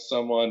fucking with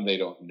someone. They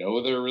don't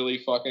know they're really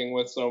fucking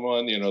with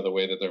someone, you know, the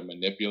way that they're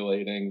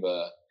manipulating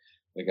the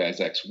guy's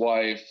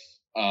ex-wife.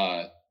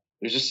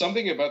 There's just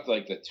something about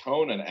like the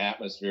tone and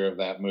atmosphere of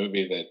that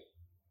movie that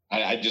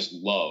I just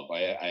love.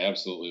 I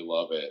absolutely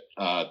love it.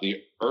 The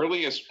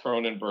earliest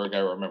Cronenberg I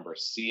remember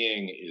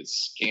seeing is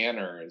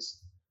Scanners,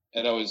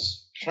 and I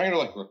was trying to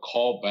like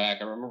recall back.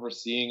 I remember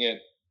seeing it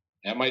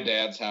at my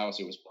dad's house.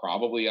 It was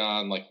probably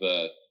on like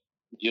the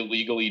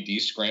illegally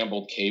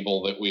descrambled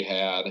cable that we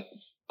had.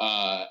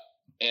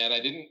 And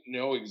I didn't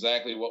know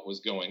exactly what was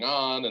going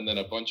on. And then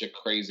a bunch of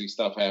crazy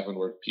stuff happened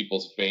where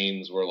people's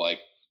veins were like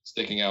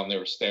sticking out and they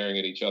were staring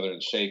at each other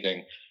and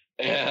shaking.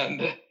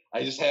 And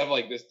I just have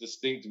like this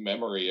distinct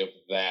memory of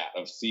that,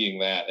 of seeing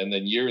that. And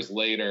then years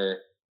later,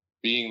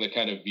 being the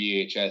kind of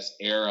VHS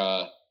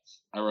era,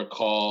 I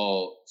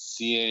recall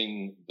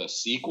seeing the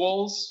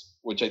sequels,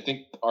 which I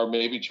think are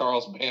maybe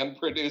Charles Band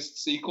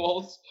produced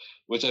sequels,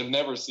 which I've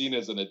never seen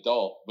as an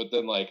adult, but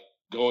then like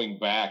going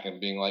back and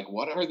being like,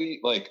 what are the,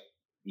 like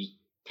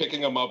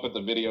picking them up at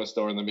the video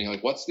store and then being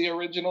like, what's the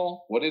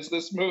original? What is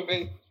this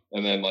movie?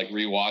 And then like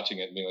rewatching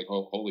it and being like,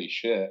 oh, holy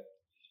shit.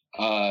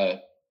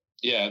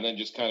 Yeah. And then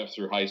just kind of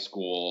through high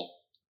school,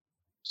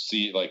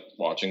 see like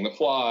watching The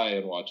Fly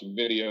and watching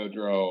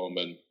Videodrome.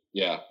 And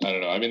yeah, I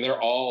don't know. I mean,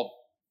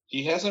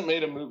 he hasn't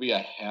made a movie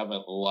I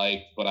haven't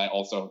liked, but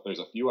there's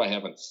a few I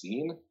haven't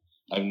seen.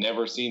 I've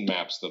never seen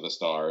Maps to the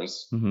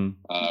Stars. Mm-hmm.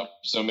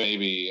 So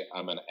maybe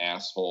I'm an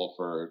asshole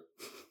for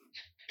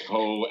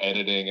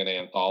co-editing an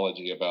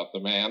anthology about the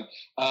man.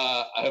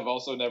 I've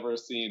also never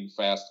seen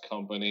Fast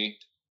Company.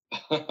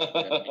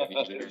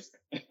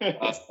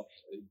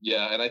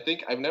 Yeah, and I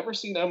think I've never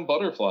seen M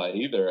Butterfly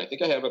either. I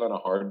think I have it on a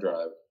hard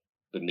drive.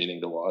 Been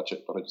meaning to watch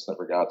it, but I just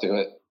never got to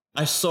it.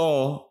 I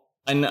saw,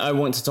 and I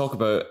want to talk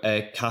about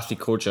Kathy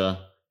Koja,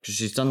 because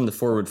she's done the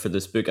foreword for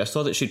this book. I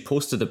saw that she'd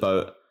posted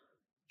about,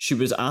 she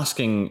was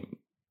asking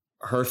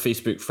her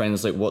Facebook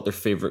friends like what their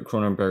favorite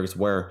Cronenbergs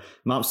were.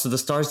 Maps to the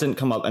Stars didn't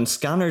come up, and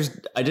Scanners,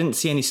 I didn't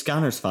see any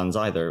Scanners fans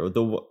either,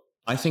 although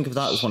I think of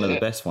that as one of the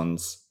best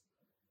ones.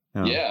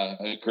 Yeah,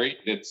 great.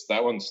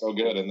 That one's so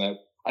good, and that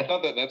I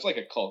thought that's like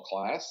a cult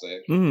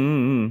classic.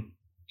 Mm-hmm.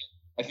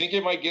 I think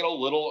it might get a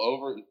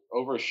little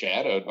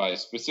overshadowed by,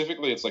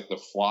 specifically, it's like The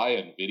Fly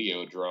and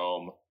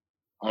Videodrome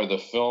are the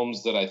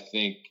films that I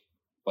think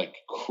like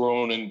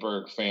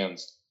Cronenberg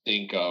fans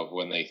think of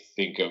when they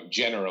think of,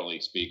 generally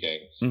speaking.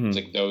 Mm-hmm. It's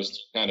like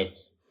those kind of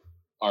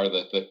are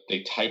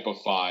they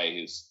typify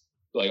his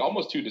like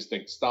almost two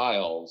distinct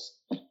styles,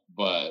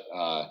 but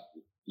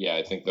yeah,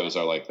 I think those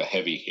are like the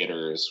heavy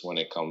hitters when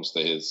it comes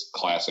to his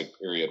classic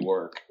period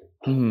work.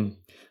 Mm-hmm.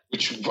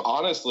 Which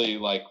honestly,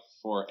 like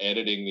for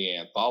editing the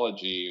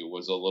anthology,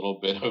 was a little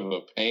bit of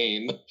a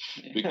pain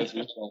because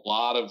there's a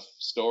lot of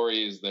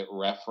stories that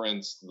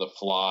reference The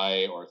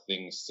Fly or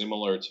things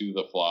similar to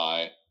The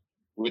Fly,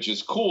 which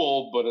is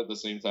cool, but at the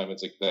same time,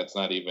 it's like that's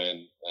not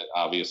even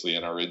obviously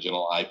an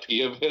original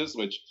IP of his,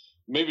 which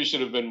maybe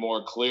should have been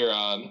more clear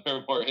on,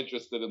 or more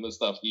interested in the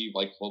stuff he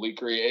like fully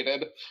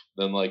created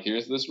than like,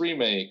 here's this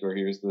remake or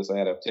here's this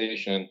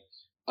adaptation.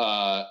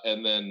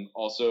 And then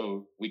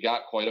also we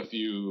got quite a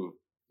few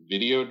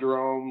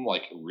Videodrome,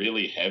 like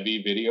really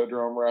heavy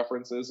Videodrome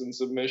references and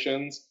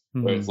submissions,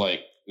 mm-hmm. where it's like,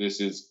 this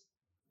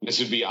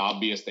would be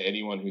obvious to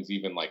anyone who's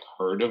even like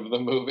heard of the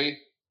movie.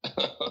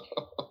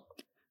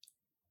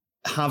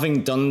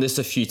 Having done this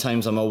a few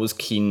times, I'm always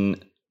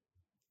keen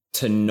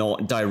to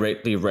not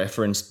directly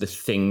reference the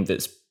thing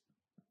that's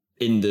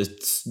in the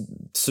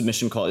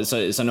submission call. It's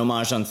an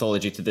homage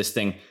anthology to this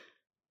thing.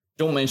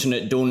 Don't mention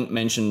it. Don't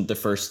mention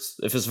if it's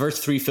the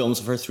first 3 films,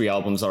 the first 3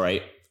 albums, all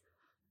right.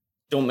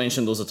 Don't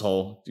mention those at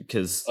all,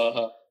 because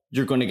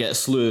you're going to get a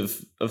slew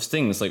of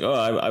things like, oh,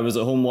 I was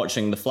at home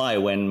watching The Fly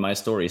when my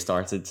story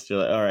started. You're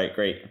like, all right,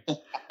 great.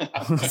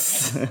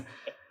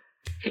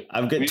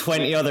 I've got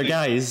 20 other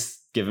guys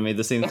giving me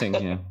the same thing.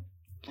 Yeah.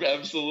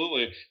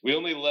 Absolutely. We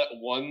only let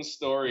one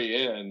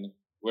story in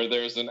where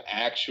there's an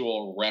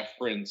actual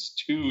reference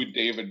to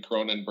David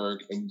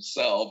Cronenberg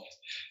himself.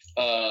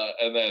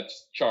 And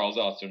that's Charles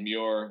Austin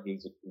Muir,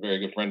 who's a very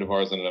good friend of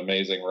ours and an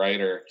amazing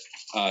writer.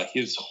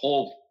 His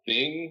whole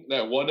thing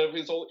that one of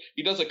his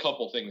he does a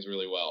couple things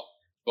really well,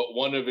 but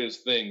one of his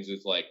things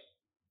is like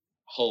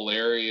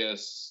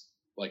hilarious,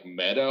 like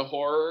meta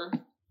horror.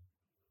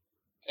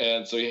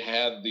 And so he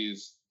had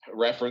these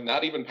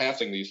not even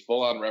passing, these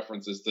full-on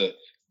references to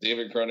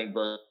David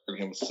Cronenberg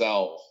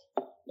himself.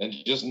 And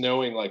just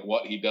knowing like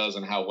what he does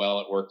and how well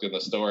it worked in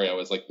the story, I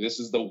was like, this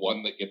is the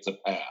one that gets a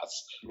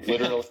pass.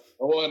 Literally,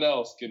 no one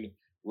else can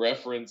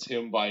reference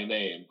him by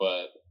name,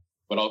 but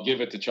I'll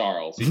give it to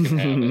Charles. He can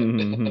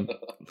have it.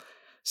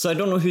 So I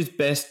don't know who's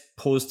best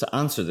posed to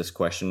answer this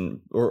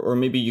question, or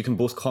maybe you can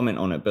both comment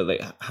on it. But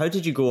like, how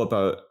did you go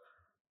about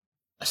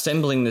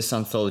assembling this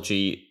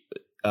anthology,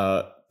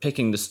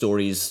 picking the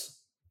stories,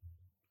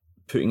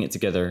 putting it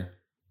together?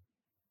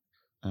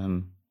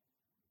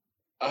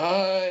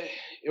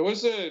 It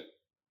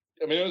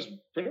was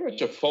pretty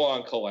much a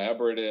full-on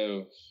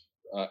collaborative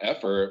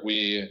effort.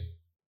 We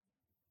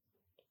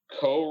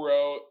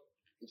co-wrote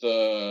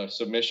the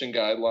submission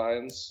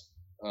guidelines.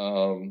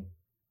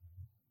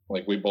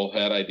 Like we both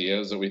had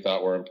ideas that we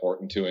thought were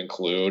important to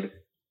include,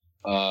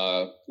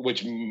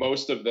 which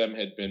most of them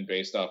had been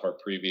based off our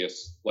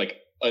previous like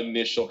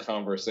initial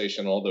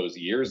conversation all those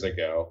years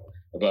ago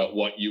about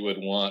what you would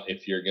want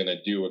if you're going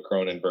to do a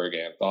Cronenberg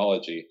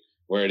anthology,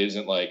 where it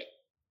isn't like,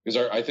 because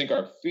I think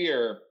our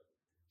fear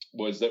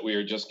was that we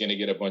were just going to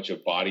get a bunch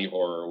of body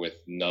horror with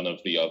none of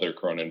the other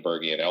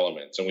Cronenbergian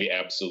elements. And we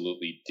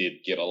absolutely did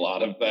get a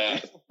lot of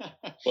that.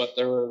 But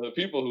there were the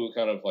people who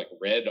kind of like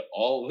read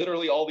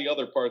literally all the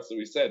other parts that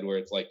we said, where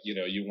it's like, you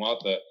know, you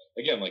want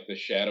like the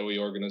shadowy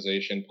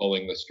organization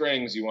pulling the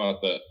strings. You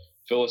want the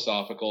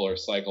philosophical or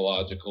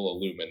psychological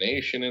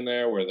illumination in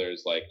there, where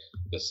there's like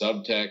the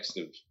subtext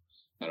of,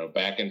 I don't know,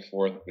 back and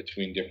forth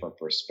between different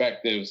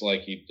perspectives,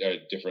 like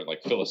different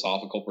like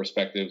philosophical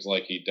perspectives,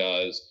 like he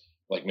does,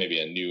 like maybe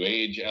a new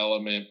age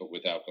element, but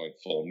without going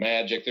full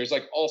magic. There's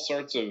like all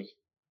sorts of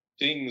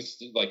things,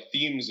 like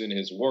themes in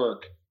his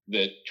work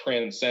that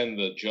transcend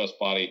the just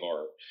body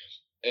horror.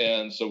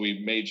 And so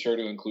we made sure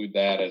to include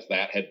that, as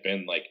that had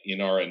been like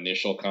in our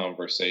initial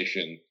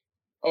conversation.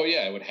 Oh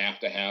yeah, it would have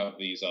to have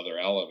these other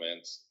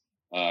elements.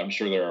 I'm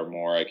sure there are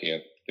more. I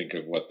can't think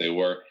of what they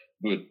were.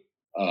 But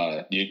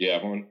do you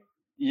have one?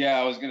 Yeah,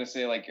 I was going to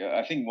say, like,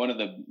 I think one of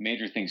the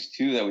major things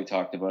too that we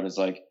talked about is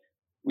like,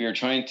 we are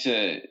trying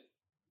to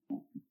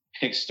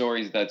pick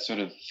stories that sort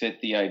of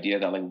fit the idea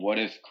that like, what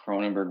if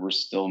Cronenberg were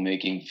still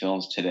making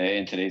films today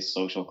in today's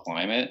social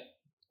climate,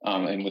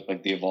 and with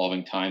like the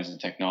evolving times and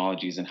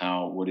technologies, and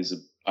how what his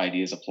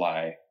ideas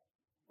apply,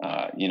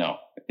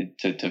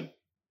 to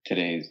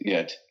today's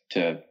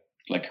to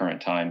like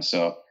current times.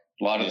 So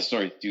a lot of the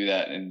stories do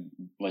that and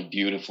like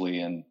beautifully,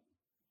 and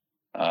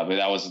but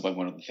that was like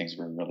one of the things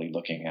we're really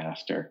looking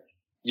after.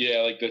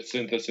 Yeah, like the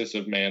synthesis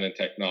of man and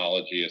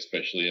technology,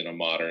 especially in a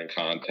modern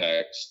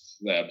context,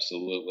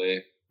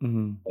 absolutely.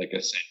 Mm-hmm. Like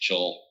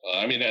essential.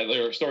 I mean,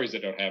 there are stories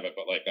that don't have it,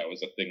 but like that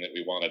was a thing that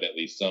we wanted at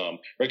least some,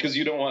 right? Because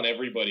you don't want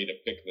everybody to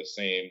pick the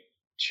same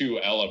two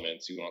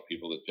elements. You want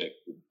people to pick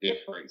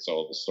different,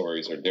 so the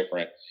stories are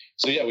different.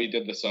 So yeah, we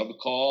did the sub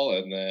call,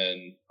 and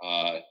then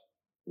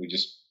we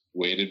just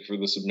waited for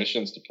the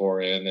submissions to pour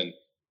in, and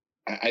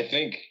I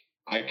think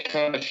I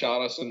kind of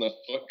shot us in the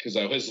foot, because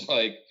I was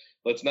like,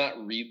 let's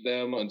not read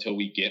them until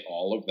we get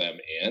all of them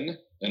in.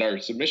 And our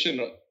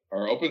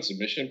open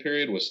submission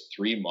period was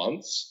 3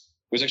 months.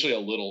 It was actually a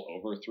little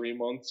over 3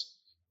 months,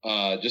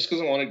 just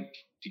because I wanted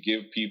to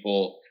give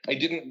people, we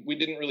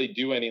didn't really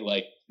do any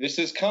like, this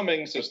is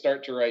coming, so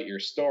start to write your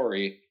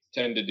story.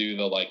 Tend to do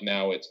the like,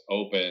 now it's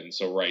open,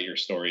 so write your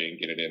story and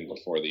get it in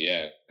before the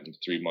end. And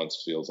 3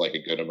 months feels like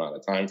a good amount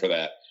of time for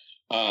that.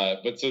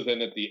 But so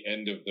then at the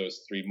end of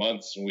those 3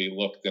 months, we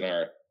looked in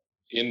our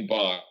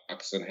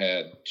inbox and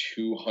had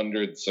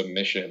 200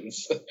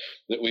 submissions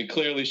that we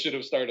clearly should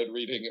have started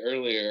reading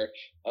earlier.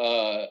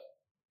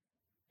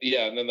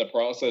 Yeah, and then the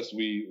process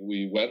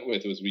we went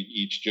with was we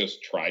each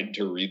just tried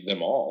to read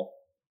them all,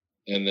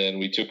 and then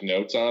we took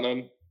notes on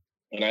them.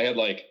 And I had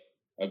like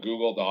a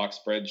Google Docs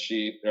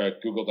spreadsheet, or a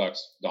Google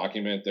Docs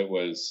document that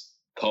was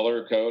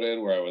color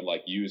coded, where I would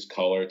like use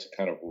color to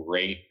kind of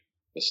rate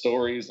the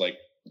stories, like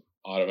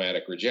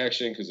automatic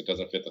rejection because it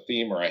doesn't fit the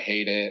theme, or I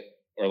hate it,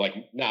 or like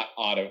not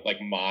auto, like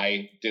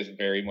my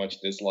very much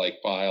dislike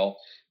file,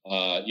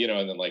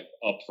 and then like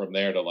up from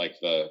there to like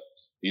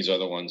these are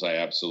the ones I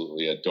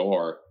absolutely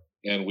adore.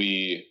 And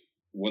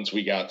once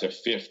we got to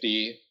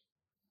 50,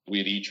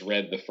 we'd each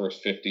read the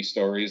first 50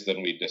 stories,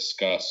 then we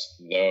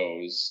discussed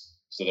those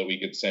so that we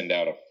could send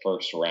out a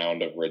first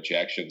round of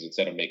rejections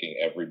instead of making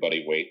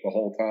everybody wait the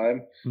whole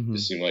time. Mm-hmm. It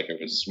seemed like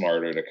it was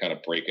smarter to kind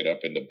of break it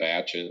up into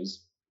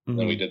batches. Mm-hmm.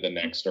 Then we did the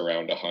next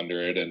around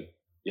 100, and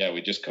yeah,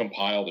 we just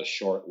compiled a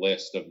short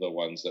list of the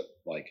ones that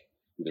like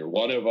either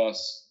one of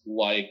us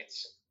liked,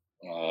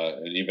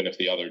 and even if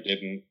the other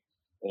didn't,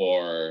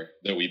 or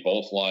that we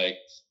both liked,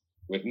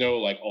 with no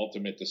like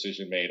ultimate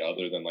decision made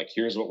other than like,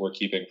 here's what we're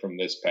keeping from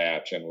this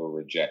patch and we're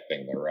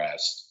rejecting the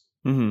rest.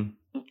 Mm-hmm.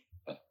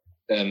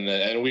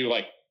 And we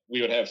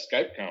would have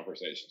Skype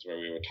conversations where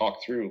we would talk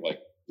through like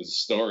the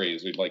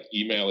stories. We'd like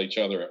email each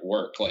other at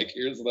work. Like,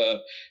 here's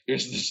the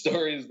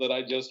stories that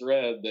I just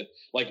read. That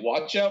like,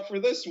 watch out for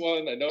this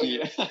one. I know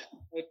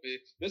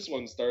this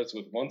one starts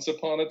with "Once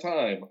Upon a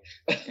Time."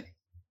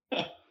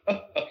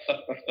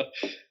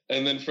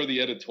 And then for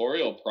the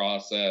editorial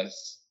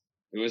process,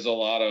 it was a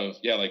lot of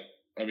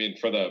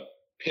for the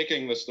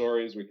picking the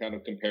stories, we kind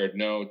of compared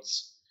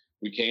notes.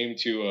 We came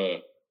to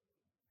a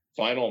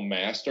final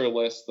master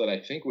list that I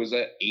think was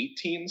at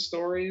 18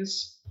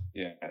 stories.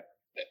 Yeah.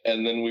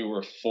 And then we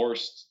were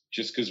forced,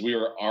 just because we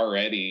were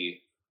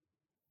already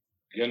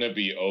going to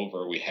be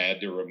over, we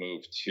had to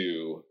remove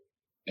 2.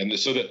 And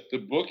so that the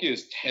book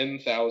is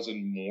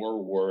 10,000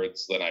 more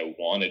words than I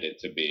wanted it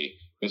to be,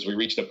 because we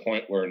reached a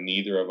point where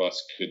neither of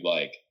us could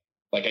like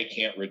I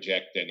can't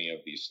reject any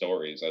of these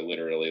stories. I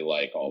literally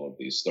like all of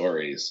these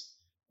stories.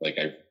 Like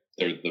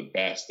they're the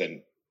best,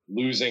 and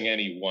losing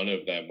any one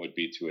of them would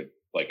be to a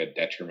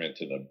detriment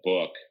to the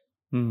book.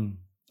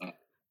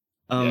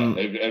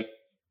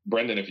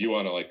 Brendan, if you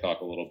want to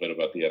talk a little bit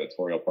about the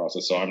editorial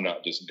process, so I'm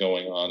not just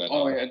going on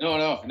and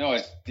on. No,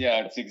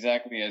 it's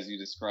exactly as you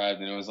described.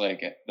 And it was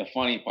the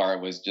funny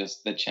part was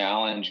just the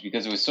challenge,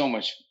 because it was so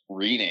much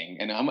reading.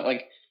 And I'm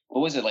what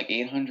was it,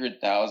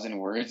 800,000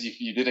 words? If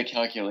you did a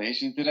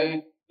calculation today?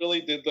 I really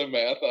did the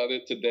math on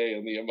it today,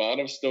 and the amount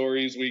of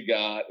stories we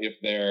got, if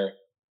they're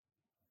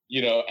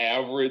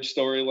average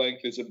story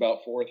length is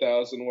about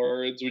 4,000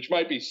 words, which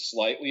might be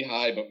slightly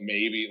high, but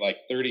maybe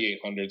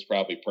 3,800 is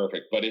probably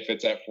perfect. But if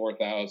it's at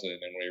 4,000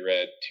 and we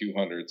read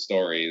 200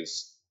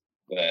 stories,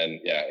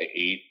 then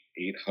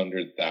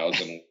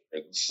 800,000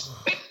 words.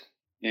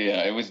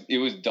 Yeah, it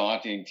was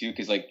daunting too,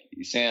 because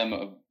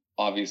Sam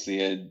obviously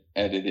had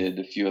edited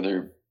a few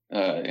other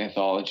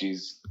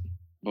anthologies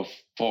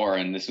before,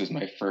 and this was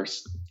my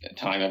first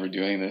time ever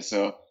doing this,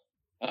 so.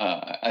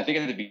 I think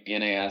at the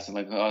beginning I asked him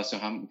so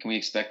how can we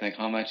expect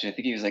how much? I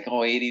think he was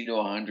 80 to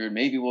 100.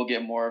 Maybe we'll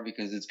get more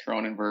because it's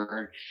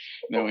Cronenberg.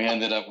 And then we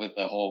ended up with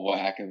a whole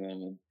whack of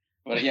them.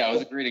 But it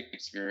was a great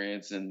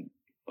experience, and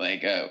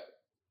we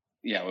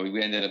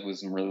ended up with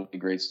some really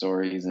great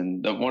stories.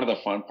 And one of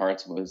the fun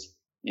parts was,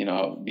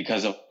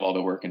 because of all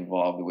the work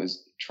involved, it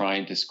was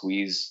trying to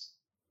squeeze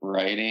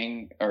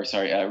reading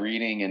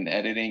and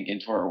editing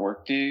into our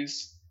work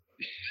days.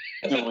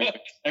 So we would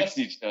text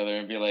each other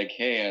and be like,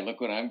 "Hey, look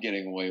what I'm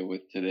getting away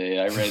with today.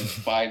 I read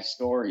 5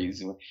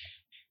 stories."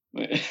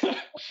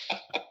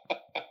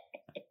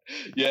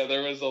 Yeah,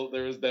 there was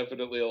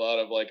definitely a lot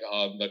of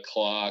on the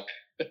clock.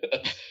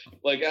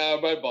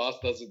 My boss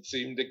doesn't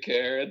seem to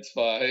care. It's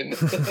fine.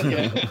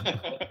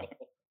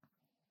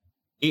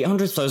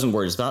 800,000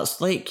 words. That's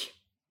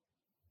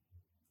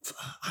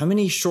how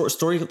many short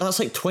story? That's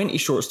 20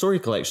 short story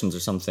collections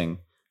or something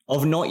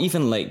of not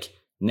even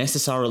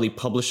necessarily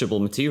publishable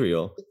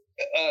material.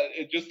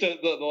 Just to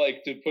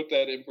put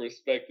that in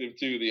perspective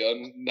too,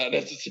 the not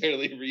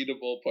necessarily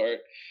readable part,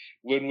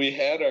 when we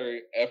had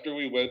after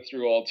we went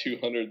through all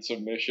 200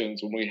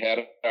 submissions, when we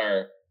had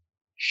our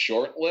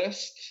short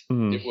list,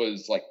 it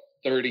was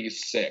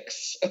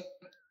 36.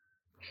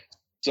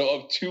 So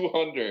of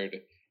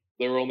 200,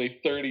 there were only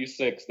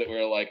 36 that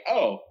were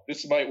oh,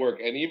 this might work.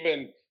 And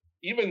even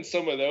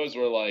some of those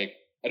were I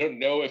don't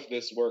know if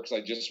this works. I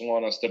just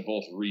want us to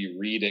both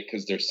reread it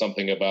because there's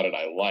something about it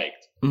I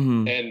liked.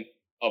 And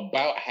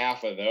about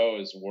half of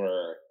those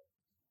were,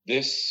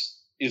 this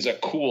is a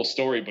cool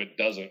story but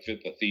doesn't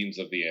fit the themes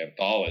of the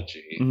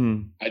anthology.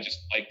 I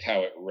just liked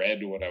how it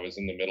read when I was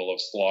in the middle of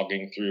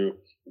slogging through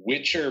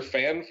Witcher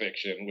fan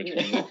fiction, which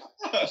we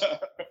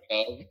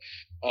of.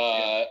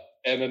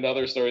 And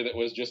another story that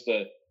was just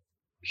a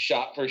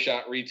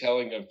shot-for-shot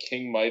retelling of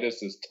King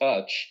Midas's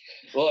Touch.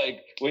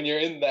 When you're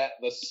in the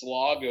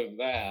slog of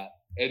that,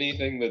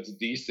 anything that's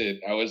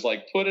decent, I was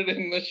put it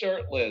in the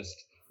short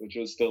list, which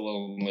was still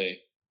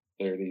only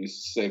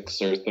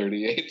 36 or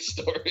 38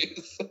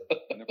 stories.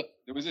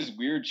 There was this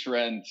weird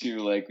trend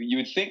too. You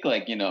would think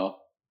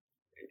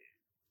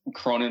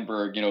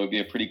Cronenberg, would be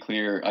a pretty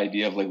clear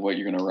idea of what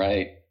you're gonna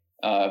write.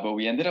 But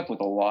we ended up with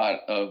a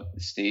lot of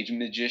stage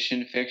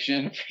magician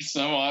fiction for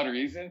some odd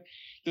reason,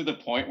 to the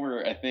point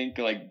where I think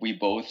we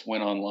both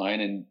went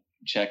online and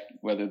checked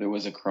whether there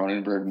was a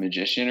Cronenberg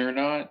magician or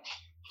not.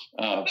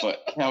 But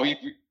now we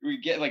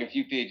get a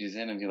few pages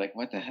in and be like,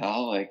 what the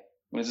hell?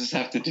 What does this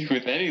have to do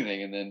with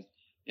anything? And then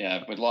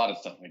but a lot of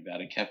stuff like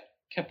that. It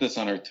kept us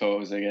on our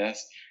toes, I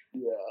guess.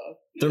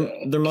 Yeah.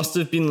 There must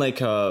have been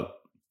a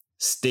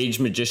stage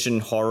magician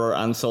horror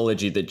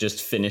anthology that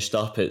just finished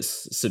up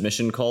its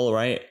submission call,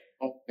 right?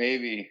 Oh,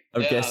 maybe.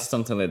 I guess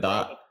something like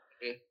that.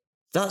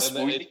 That's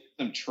we did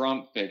some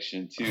Trump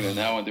fiction too, and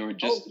that one there were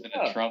just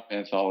a Trump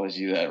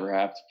anthology that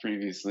wrapped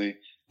previously.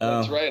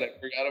 That's right. I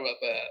forgot about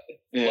that.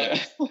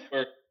 Yeah.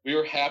 We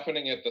were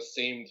happening at the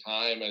same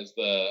time as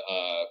the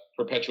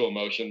Perpetual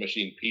Motion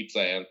Machine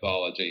Pizza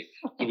anthology,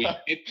 so we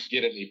didn't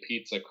get any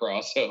pizza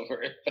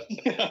crossover.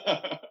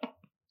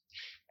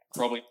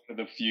 Probably one of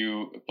the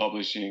few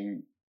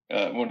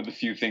one of the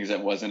few things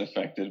that wasn't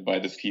affected by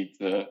the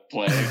pizza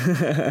plague.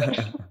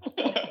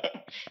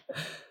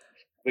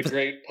 The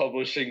great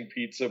publishing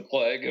pizza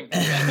plague.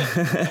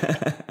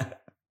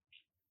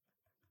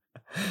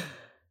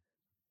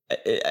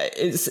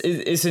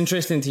 it's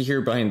interesting to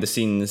hear behind the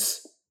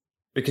scenes,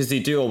 because they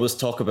do always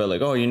talk about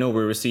like, oh, we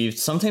received,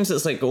 sometimes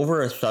it's like over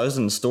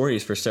 1,000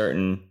 stories for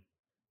certain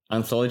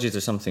anthologies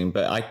or something,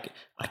 but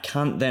I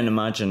can't then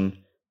imagine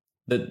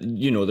that,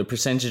 the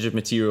percentage of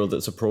material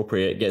that's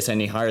appropriate gets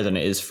any higher than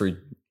it is for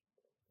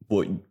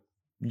what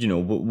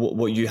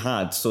you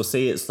had. So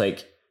say it's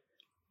like,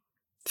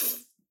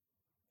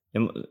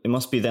 it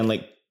must be then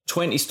like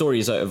 20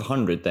 stories out of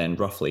 100 then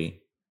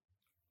roughly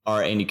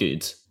are any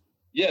good.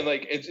 Yeah,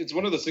 like it's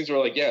one of those things where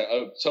like,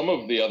 some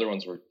of the other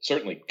ones were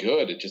certainly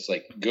good. It's just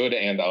like good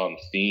and on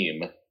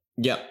theme.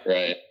 Yeah.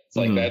 Right. It's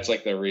like that's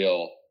like the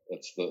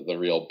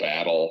real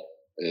battle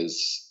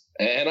is,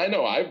 and I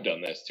know I've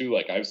done this too.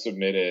 Like I've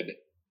submitted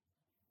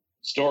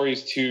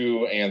stories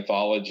to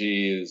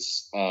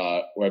anthologies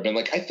where I've been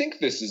like, I think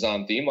this is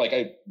on theme. Like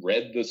I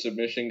read the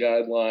submission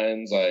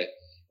guidelines,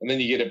 and then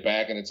you get it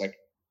back and it's like,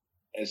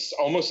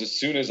 almost as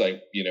soon as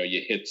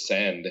you hit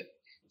send,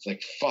 it's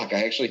like, fuck,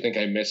 I actually think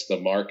I missed the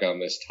mark on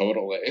this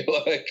totally.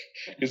 Like,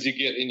 because you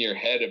get in your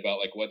head about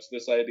like, what's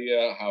this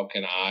idea? How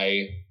can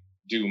I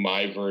do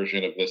my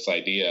version of this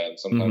idea? And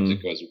sometimes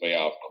it goes way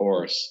off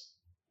course.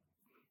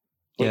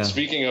 But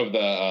speaking of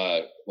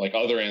the like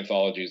other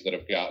anthologies that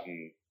have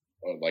gotten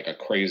like a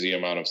crazy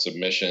amount of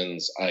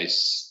submissions, I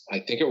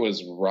think it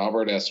was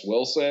Robert S.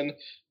 Wilson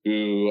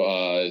who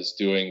is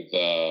doing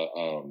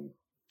the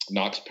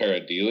Nox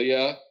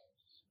Paradelia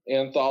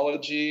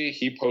anthology.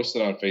 He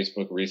posted on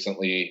Facebook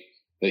recently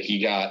that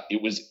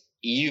it was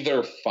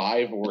either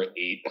 500 or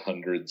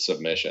 800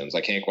 submissions.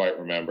 I can't quite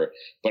remember,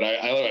 but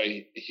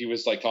he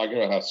was like talking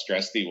about how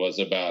stressed he was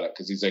about it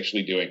because he's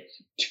actually doing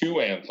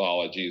 2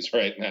 anthologies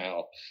right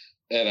now.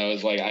 And I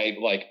was like,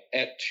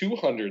 at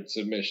 200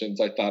 submissions,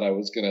 I thought I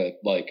was gonna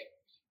like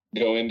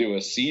go into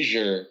a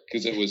seizure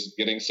because it was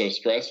getting so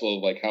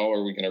stressful. Like, how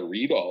are we gonna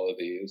read all of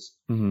these?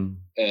 And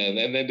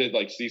then to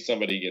like see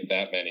somebody get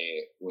that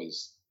many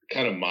was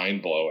kind of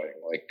mind blowing.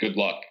 Like, good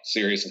luck.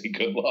 Seriously,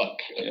 good luck.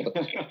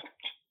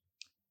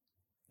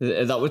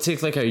 That would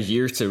take like a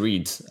year to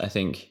read, I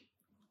think.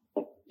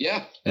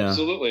 Yeah,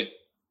 absolutely.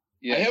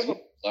 Yeah, I have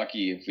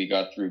lucky if we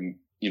got through,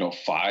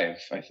 5,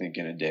 I think,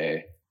 in a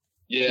day.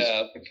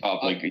 Yeah,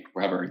 like we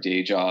have our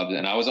day jobs,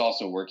 and I was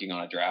also working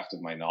on a draft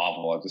of my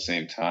novel at the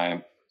same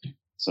time,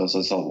 so it's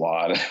a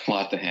lot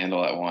to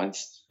handle at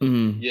once.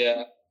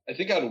 Yeah, I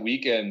think on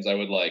weekends I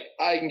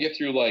can get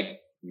through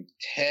like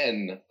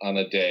 10 on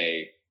a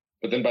day,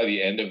 but then by the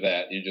end of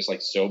that you're just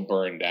like so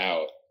burned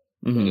out.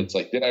 And it's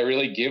like, did I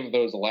really give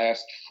those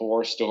last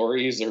 4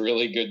 stories a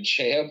really good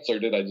chance, or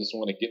did I just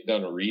want to get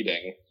done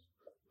reading?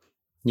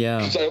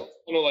 Yeah. So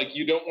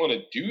you don't want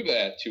to do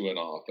that to an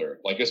author,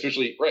 like,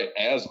 especially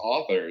as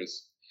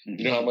authors,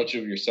 you know how much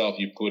of yourself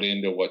you put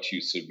into what you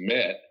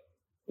submit,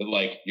 but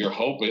like your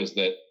hope is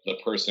that the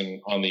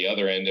person on the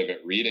other end of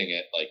it reading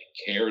it like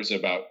cares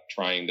about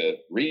trying to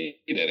read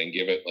it and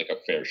give it like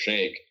a fair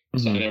shake.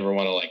 So I never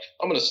want to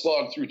I'm going to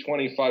slog through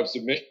 25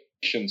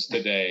 submissions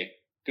today,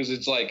 because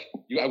it's like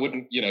you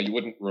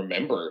wouldn't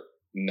remember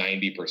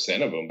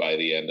 90% of them by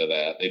the end of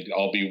that. They'd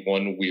all be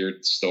one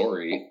weird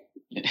story.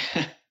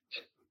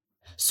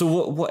 So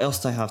what else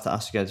do I have to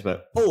ask you guys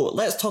about? Oh,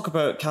 let's talk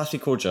about Kathy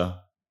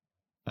Koja.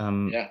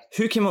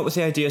 Who came up with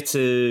the idea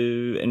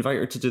to invite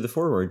her to do the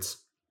forewords?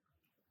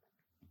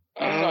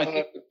 I don't know. I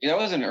think that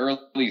was an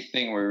early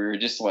thing where we were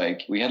just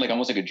like, we had like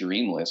almost like a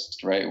dream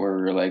list, right? Where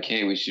we were like,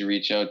 hey, we should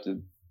reach out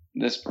to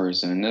this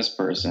person and this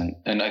person.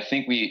 And I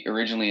think we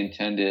originally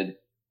intended,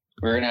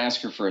 we were going to ask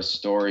her for a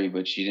story,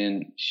 but she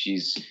didn't. She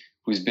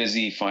was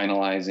busy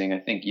finalizing, I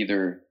think,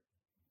 either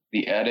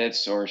the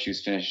edits or she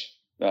was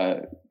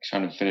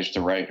trying to finish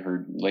to write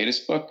her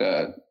latest book.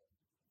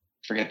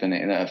 Forget the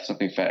name.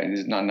 Something. Is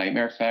it not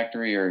Nightmare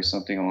Factory or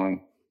something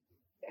along?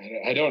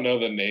 I don't know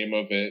the name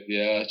of it.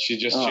 Yeah,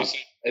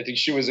 I think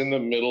she was in the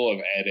middle of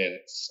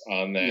edits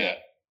on that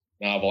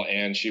novel,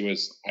 and she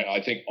was,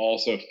 I think,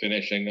 also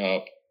finishing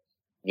up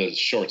the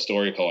short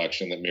story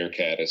collection that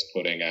Meerkat is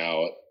putting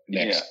out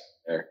next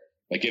year,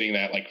 like getting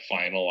that like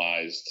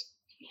finalized.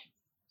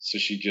 So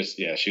she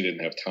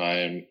didn't have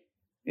time.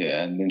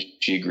 Yeah, and then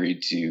she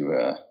agreed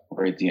to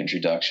write the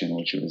introduction,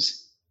 which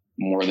was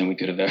more than we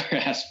could have ever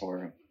asked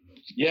for.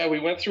 Yeah, we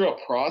went through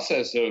a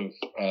process of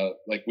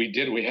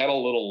we had a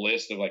little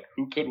list of like,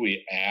 who could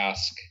we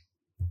ask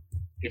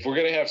if we're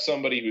going to have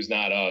somebody who's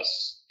not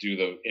us do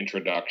the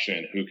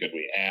introduction, who could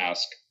we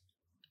ask?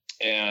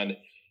 And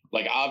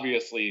like,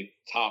 obviously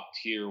top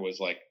tier was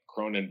like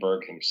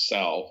Cronenberg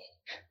himself,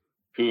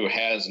 who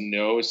has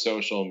no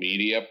social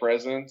media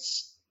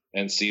presence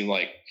and seemed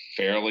like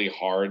fairly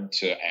hard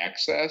to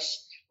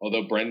access.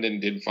 Although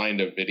Brendan did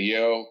find a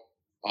video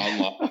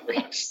online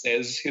where he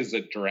says his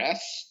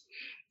address.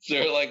 So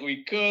like,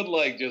 we could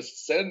like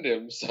just send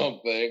him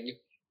something,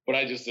 but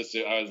I just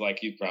assumed, I was like,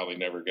 he's probably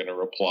never going to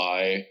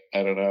reply.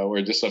 I don't know.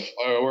 We're just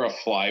we're a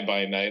fly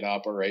by night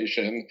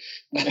operation.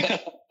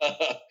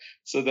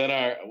 So then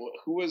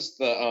who was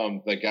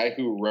the guy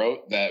who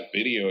wrote that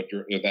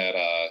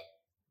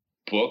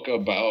book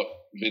about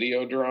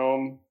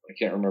Videodrome? I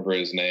can't remember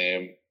his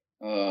name.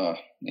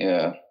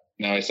 Yeah.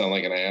 Now I sound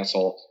like an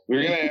asshole.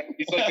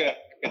 He's like an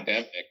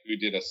academic who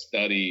did a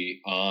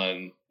study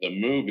on the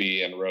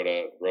movie and wrote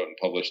and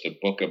published a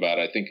book about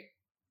it. I think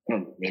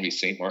maybe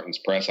St. Martin's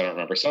Press. I don't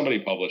remember. Somebody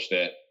published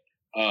it.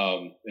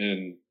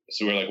 And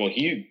so we're like, well,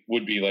 he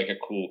would be like a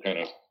cool kind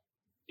of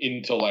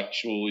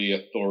intellectually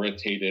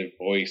authoritative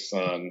voice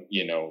on,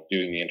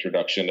 doing the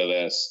introduction to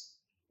this.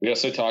 We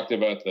also talked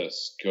about the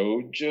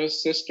Skoka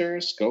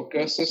sisters,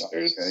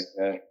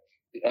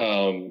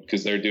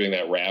 because they're doing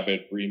that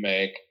Rabid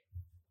remake.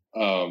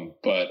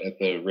 But at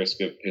the risk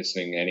of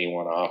pissing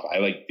anyone off, I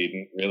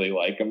didn't really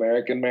like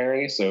American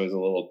Mary, so it was a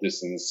little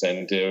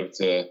disincentive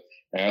to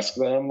ask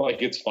them.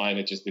 It's fine,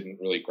 it just didn't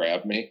really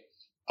grab me.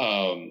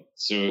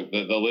 So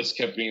the list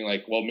kept being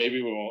like, well,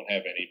 maybe we won't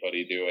have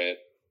anybody do it.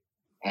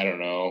 I don't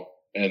know.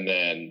 And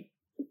then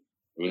it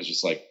was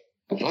just like,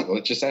 fuck,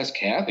 let's just ask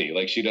Kathy.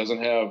 She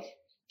doesn't have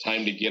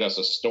time to get us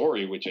a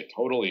story, which I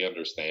totally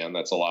understand.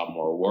 That's a lot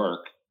more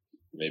work.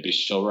 Maybe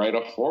she'll write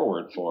a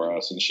foreword for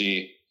us. And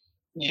she,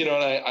 and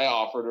I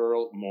offered her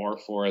more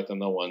for it than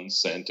the 1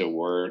 cent a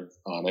word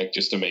on it,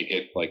 just to make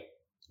it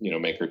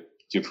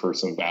give her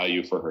some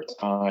value for her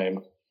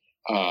time.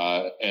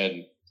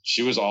 And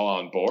she was all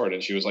on board,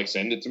 and she was like,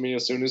 send it to me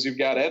as soon as you've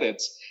got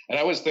edits. And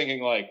I was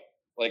thinking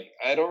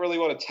I don't really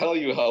want to tell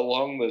you how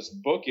long this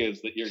book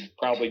is that you're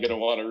probably going to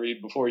want to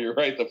read before you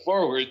write the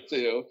foreword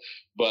to.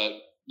 But,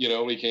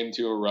 we came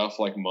to a rough,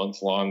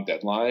 month-long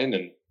deadline,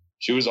 and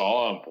she was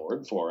all on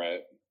board for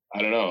it.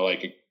 I don't know,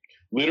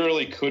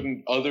 literally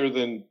couldn't, other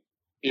than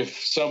if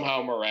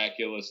somehow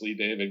miraculously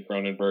David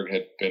Cronenberg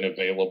had been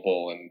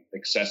available and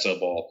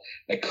accessible,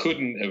 I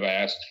couldn't have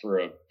asked for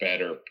a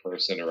better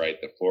person to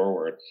write the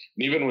foreword.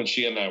 And even when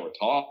she and I were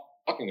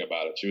talking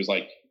about it, she was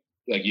like,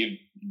 you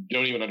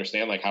don't even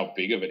understand how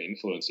big of an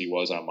influence he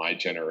was on my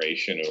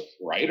generation of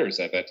writers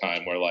at that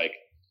time, where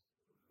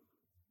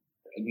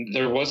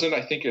there wasn't,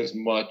 I think, as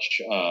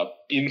much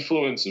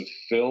influence of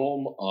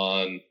film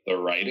on the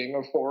writing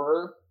of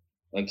horror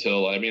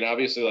until,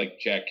 obviously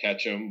Jack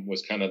Ketchum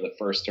was kind of the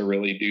first to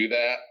really do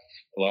that,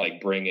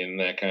 bring in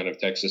that kind of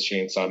Texas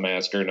Chainsaw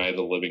Massacre, Night of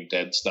the Living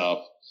Dead stuff.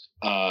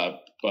 But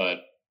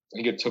I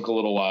think it took a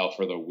little while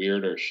for the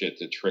weirder shit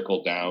to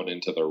trickle down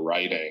into the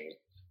writing.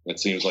 It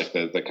seems like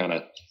the kind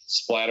of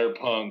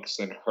splatterpunks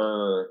and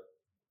her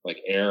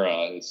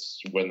era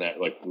is when that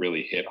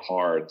really hit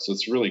hard. So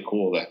it's really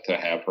cool to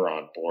have her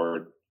on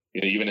board,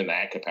 even in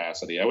that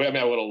capacity. I would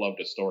have loved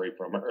a story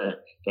from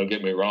her, don't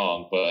get me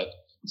wrong, but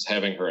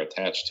having her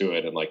attached to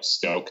it and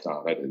stoked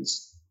on it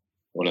is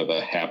one of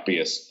the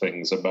happiest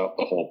things about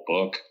the whole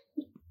book.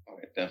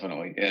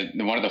 Definitely.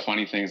 And one of the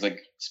funny things,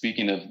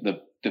 speaking of the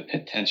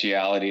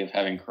potentiality of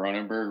having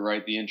Cronenberg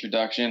write the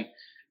introduction,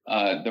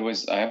 I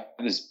have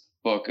this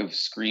book of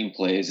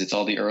screenplays. It's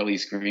all the early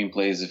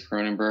screenplays of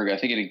Cronenberg. I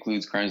think it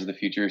includes Crimes of the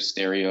Future,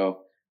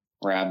 Stereo,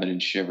 Rabid,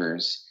 and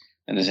Shivers.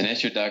 And there's an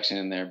introduction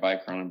in there by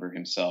Cronenberg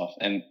himself.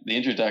 And the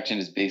introduction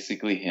is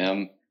basically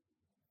him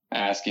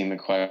asking the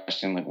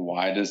question,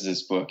 why does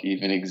this book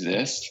even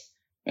exist?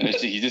 And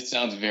he just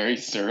sounds very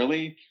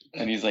surly.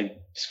 And he's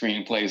like,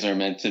 screenplays are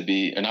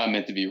not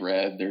meant to be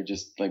read. They're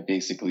just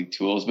basically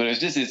tools. But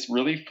it's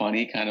really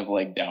funny kind of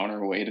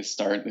downer way to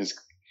start this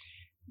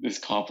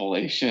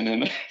compilation.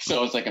 And so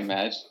I was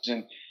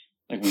imagine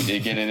we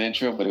did get an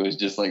intro, but it was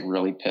just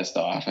really pissed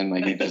off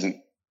and he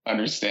doesn't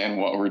understand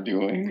what we're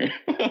doing.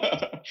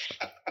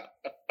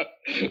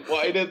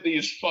 Why did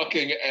these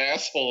fucking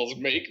assholes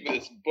make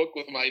this book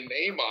with my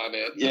name on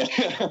it?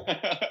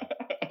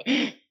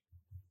 Yeah.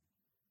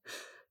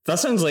 That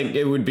sounds like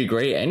it would be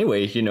great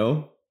anyway,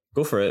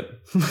 Go for it.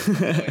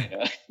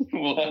 Yeah.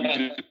 We'll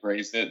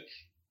embrace it.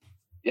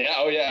 Yeah,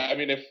 oh yeah.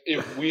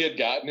 If we had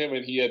gotten him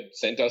and he had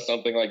sent us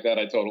something like that,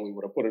 I totally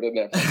would have put it in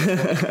there.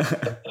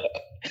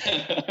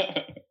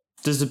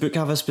 Does the book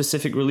have a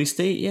specific release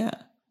date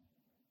yet?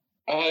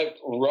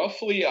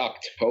 Roughly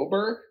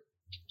October.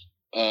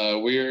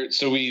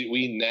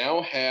 We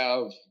now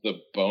have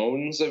the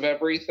bones of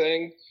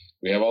everything.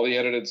 We have all the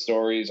edited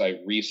stories. I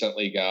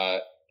recently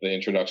got the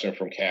introduction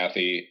from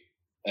Kathy,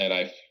 and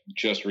I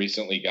just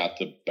recently got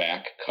the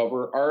back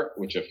cover art,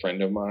 which a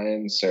friend of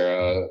mine,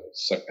 Sarah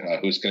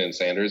Huskin and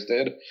Sanders,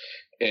 did.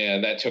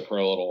 And that took her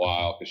a little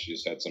while because she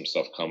just had some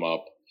stuff come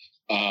up.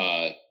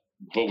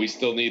 But we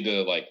still need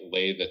to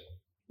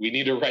we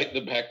need to write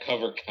the back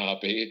cover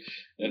copy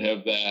and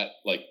have that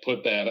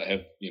put that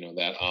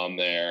that on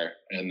there.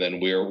 And then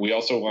we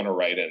also want to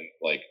write in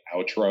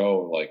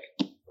outro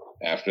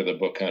after the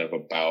book, kind of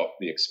about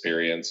the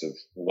experience of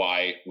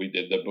why we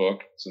did the book,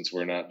 since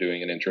we're not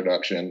doing an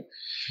introduction.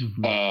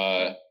 Mm-hmm.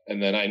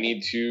 And then I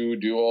need to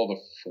do all the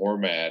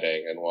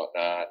formatting and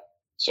whatnot.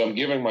 So I'm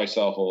giving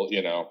myself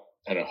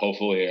and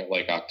hopefully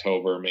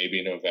October,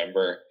 maybe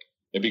November.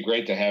 It'd be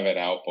great to have it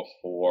out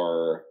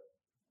before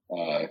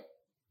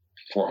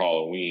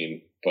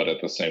Halloween, but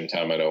at the same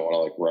time, I don't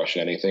want to rush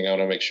anything. I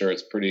want to make sure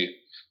it's pretty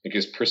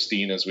as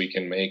pristine as we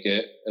can make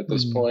it at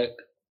this point.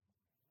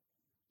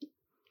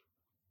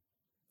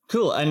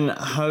 Cool. And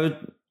how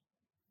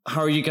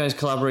are you guys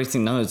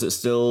collaborating now? Is it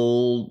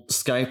still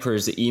Skype, or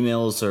is it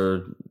emails,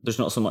 or there's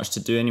not so much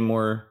to do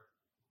anymore?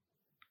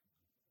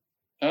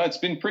 It's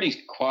been pretty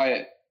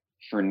quiet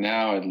for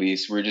now, at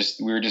least. We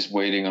were just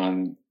waiting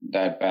on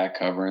that back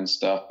cover and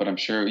stuff. But I'm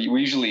sure we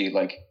usually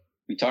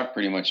we talk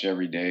pretty much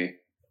every day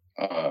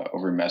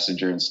over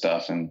Messenger and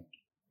stuff. And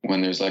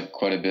when there's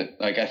quite a bit,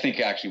 I think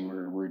actually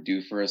we're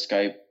due for a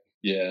Skype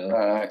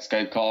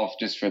Skype call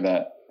just for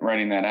that,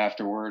 writing that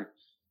afterward.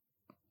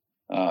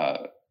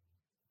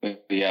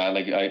 But yeah,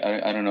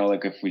 I don't know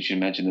if we should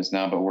mention this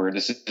now, but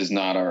this is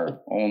not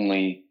our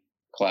only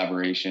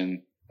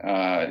collaboration.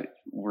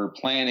 We're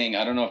planning,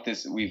 I don't know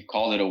if we've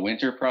called it a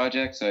winter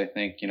project. So I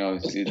think,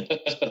 it's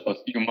a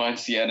few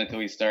months yet until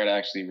we start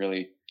actually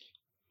really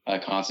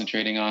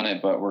concentrating on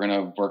it, but we're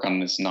going to work on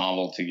this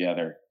novel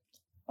together.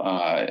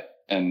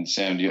 And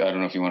Sam, I don't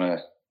know if you want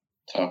to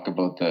talk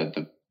about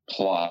the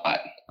plot.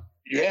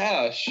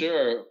 Yeah,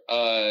 sure.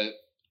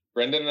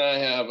 Brendan and I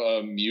have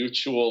a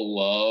mutual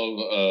love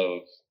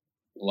of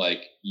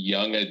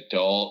young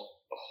adult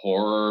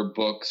horror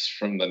books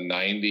from the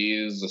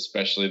 90s,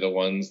 especially the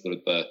ones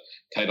that the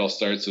title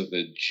starts with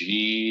a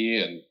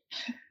G and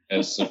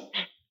has some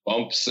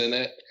bumps in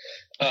it.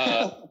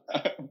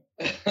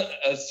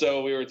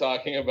 So we were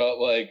talking about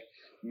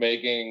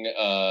making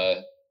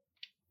a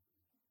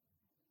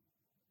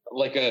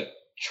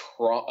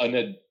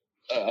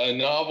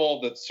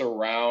novel that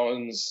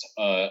surrounds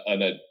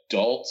an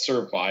adult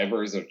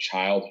survivors of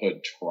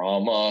childhood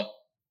trauma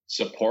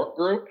support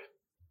group,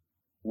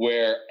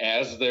 where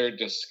as they're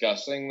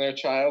discussing their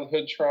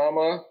childhood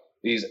trauma,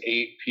 these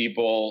 8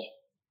 people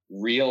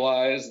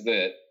realize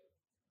that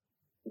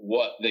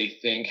what they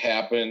think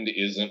happened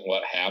isn't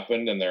what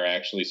happened, and they're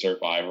actually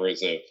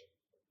survivors of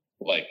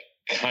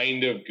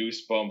kind of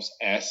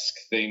Goosebumps-esque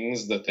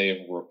things that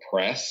they've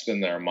repressed in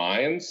their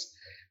minds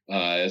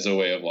as a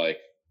way of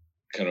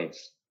kind of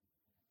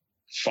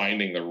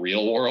finding the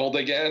real world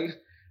again.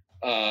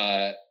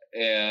 But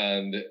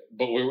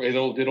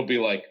it'll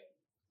be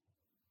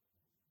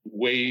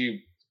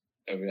way,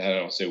 I mean, I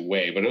don't say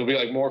way, but it'll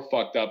be more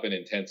fucked up and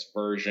intense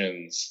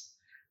versions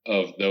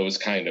of those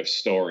kind of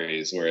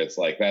stories where it's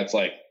that's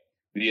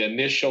the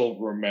initial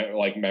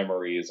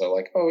memories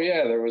are oh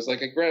yeah, there was a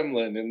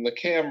gremlin in the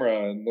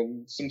camera and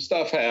then some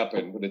stuff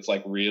happened, but it's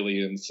really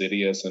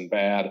insidious and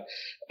bad.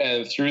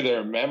 And through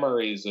their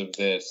memories of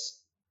this,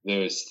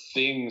 those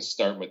things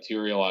start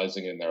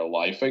materializing in their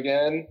life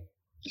again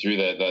through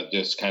the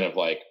just kind of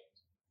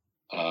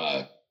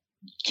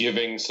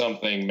giving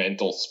something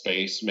mental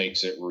space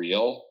makes it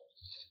real.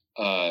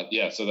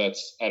 So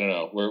that's, I don't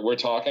know, we're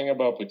talking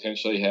about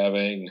potentially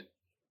having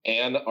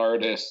an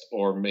artist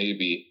or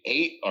maybe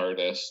 8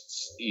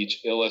 artists each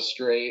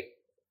illustrate,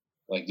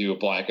 do a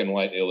black and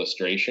white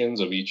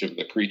illustrations of each of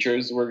the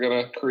creatures we're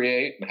going to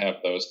create and have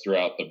those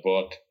throughout the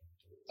book.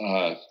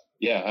 I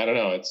don't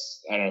know.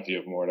 I don't know if you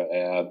have more to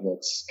add.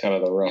 That's kind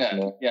of the rough.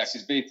 Yeah,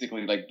 because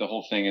basically the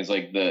whole thing is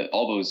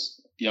all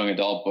those young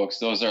adult books,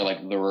 those are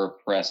the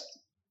repressed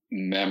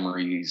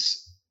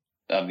memories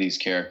of these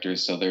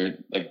characters. So they're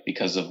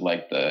because of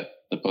the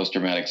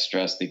post-traumatic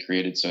stress they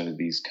created sort of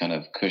these kind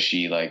of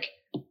cushy,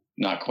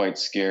 not quite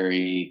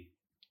scary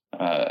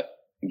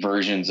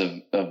versions of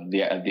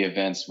the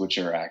events, which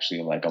are actually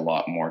a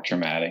lot more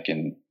traumatic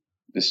and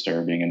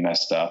disturbing and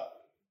messed up.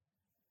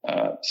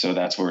 So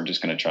that's what we're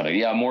just going to try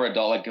to, more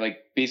adult,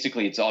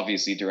 basically it's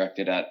obviously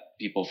directed at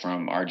people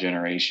from our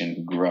generation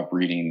who grew up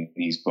reading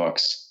these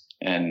books.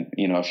 And,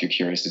 if you're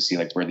curious to see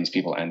where these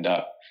people end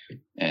up,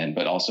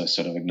 but also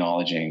sort of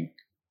acknowledging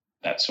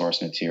that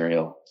source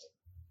material.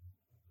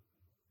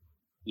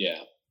 Yeah.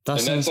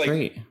 That sounds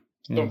great.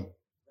 Yeah.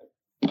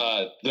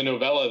 The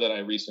novella that I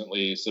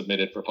recently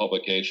submitted for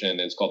publication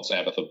is called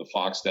Sabbath of the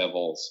Fox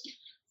Devils.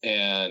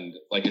 And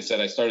like I said,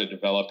 I started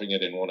developing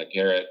it in one of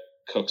Garrett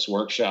Cook's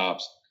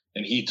workshops.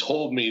 And he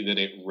told me that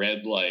it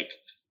read like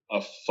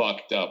a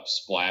fucked up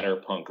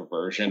splatterpunk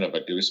version of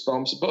a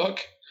Goosebumps book.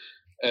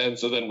 And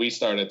so then we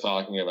started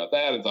talking about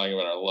that and talking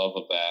about our love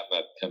of that. And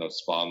that kind of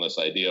spawned this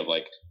idea of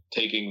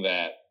taking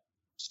that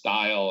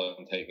style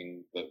and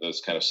taking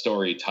those kind of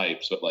story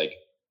types, but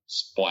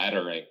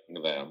splattering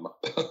them.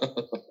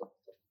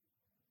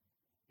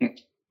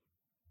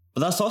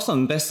 Well, that's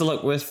awesome. Best of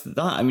luck with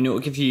that. I mean, it will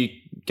give you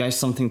guys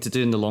something to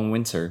do in the long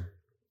winter.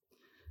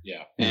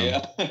 Yeah.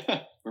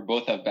 We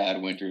both have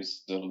bad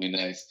winters, so it'll be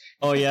nice.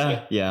 Oh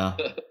yeah, yeah.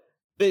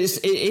 But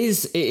it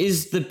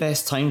is the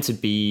best time to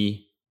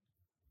be,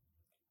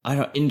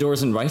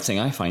 indoors and writing,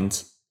 I find,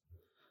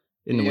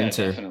 in the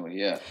winter. Definitely,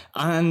 yeah.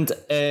 And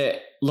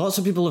lots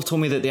of people have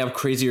told me that they have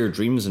crazier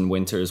dreams in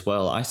winter as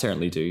well. I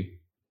certainly do.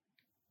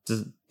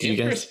 Do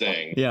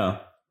Interesting. You guys? Yeah.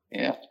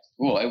 Yeah.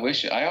 Well, I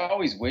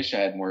always wish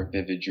I had more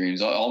vivid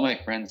dreams. All my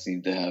friends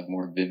seem to have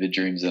more vivid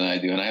dreams than I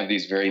do. And I have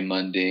these very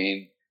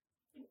mundane,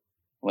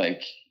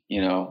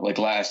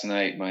 last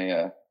night,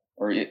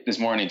 this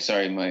morning,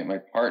 sorry, my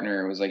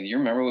partner was like, you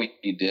remember what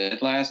you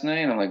did last night?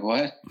 And I'm like,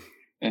 what?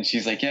 And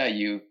she's like, yeah,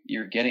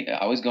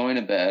 I was going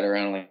to bed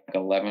around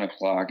 11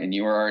 o'clock and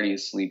you were already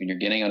asleep and you're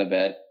getting out of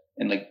bed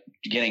and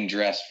getting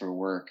dressed for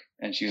work.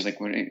 And she was like,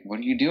 what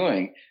are you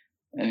doing?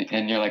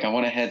 And you're like, I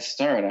want a head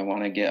start. I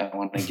want to get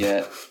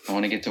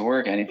to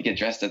work. I need to get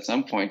dressed at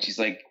some point. She's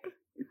like,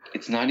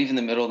 it's not even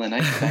the middle of the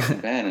night, I'm back in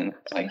bed. And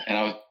it's like, and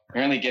I was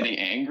apparently getting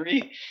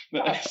angry.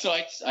 But so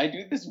I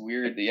do this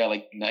weird,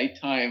 like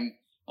nighttime,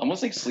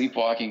 almost like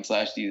sleepwalking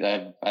 / these.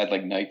 I've had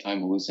like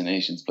nighttime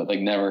hallucinations, but like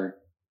never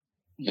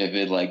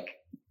vivid, like,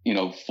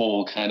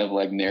 full kind of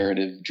like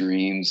narrative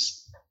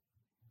dreams.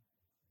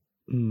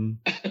 Mm.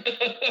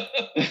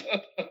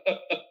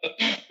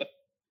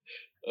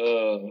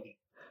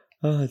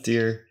 Oh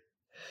dear.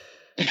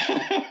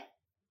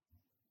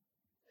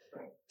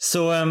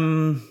 So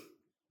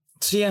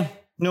yeah,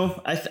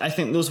 no, I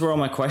think those were all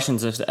my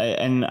questions.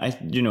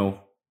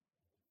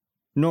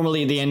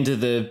 Normally at the end of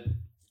the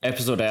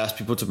episode I ask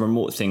people to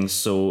promote things.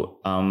 So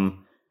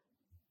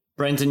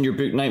Brendan, your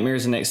book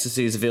Nightmares and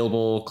Ecstasy is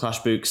available Clash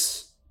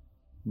Books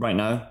right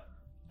now.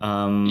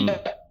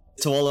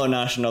 Swallow and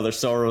Ash and Other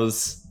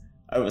Sorrows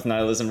out with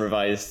Nihilism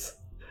Revised.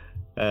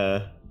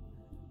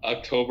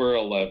 October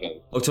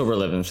 11th. October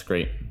 11th,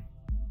 great.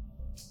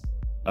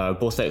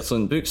 Both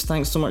excellent books.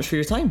 Thanks so much for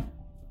your time.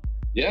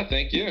 Yeah,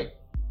 thank you.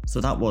 So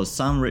that was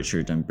Sam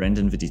Richard and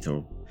Brendan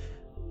Vidito.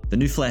 The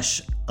New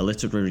Flesh, a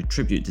literary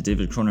tribute to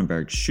David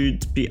Cronenberg,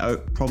 should be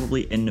out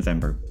probably in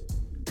November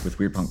with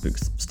Weird Punk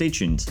Books. Stay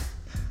tuned.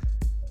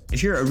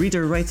 If you're a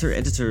reader, writer,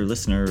 editor,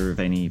 listener of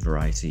any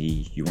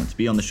variety, you want to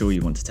be on the show,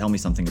 you want to tell me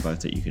something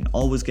about it, you can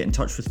always get in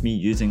touch with me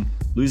using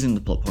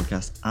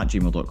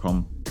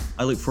losingtheplotpodcast@gmail.com.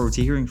 I look forward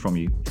to hearing from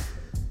you.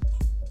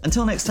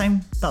 Until next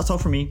time, that's all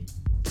from me.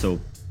 So,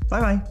 bye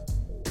bye.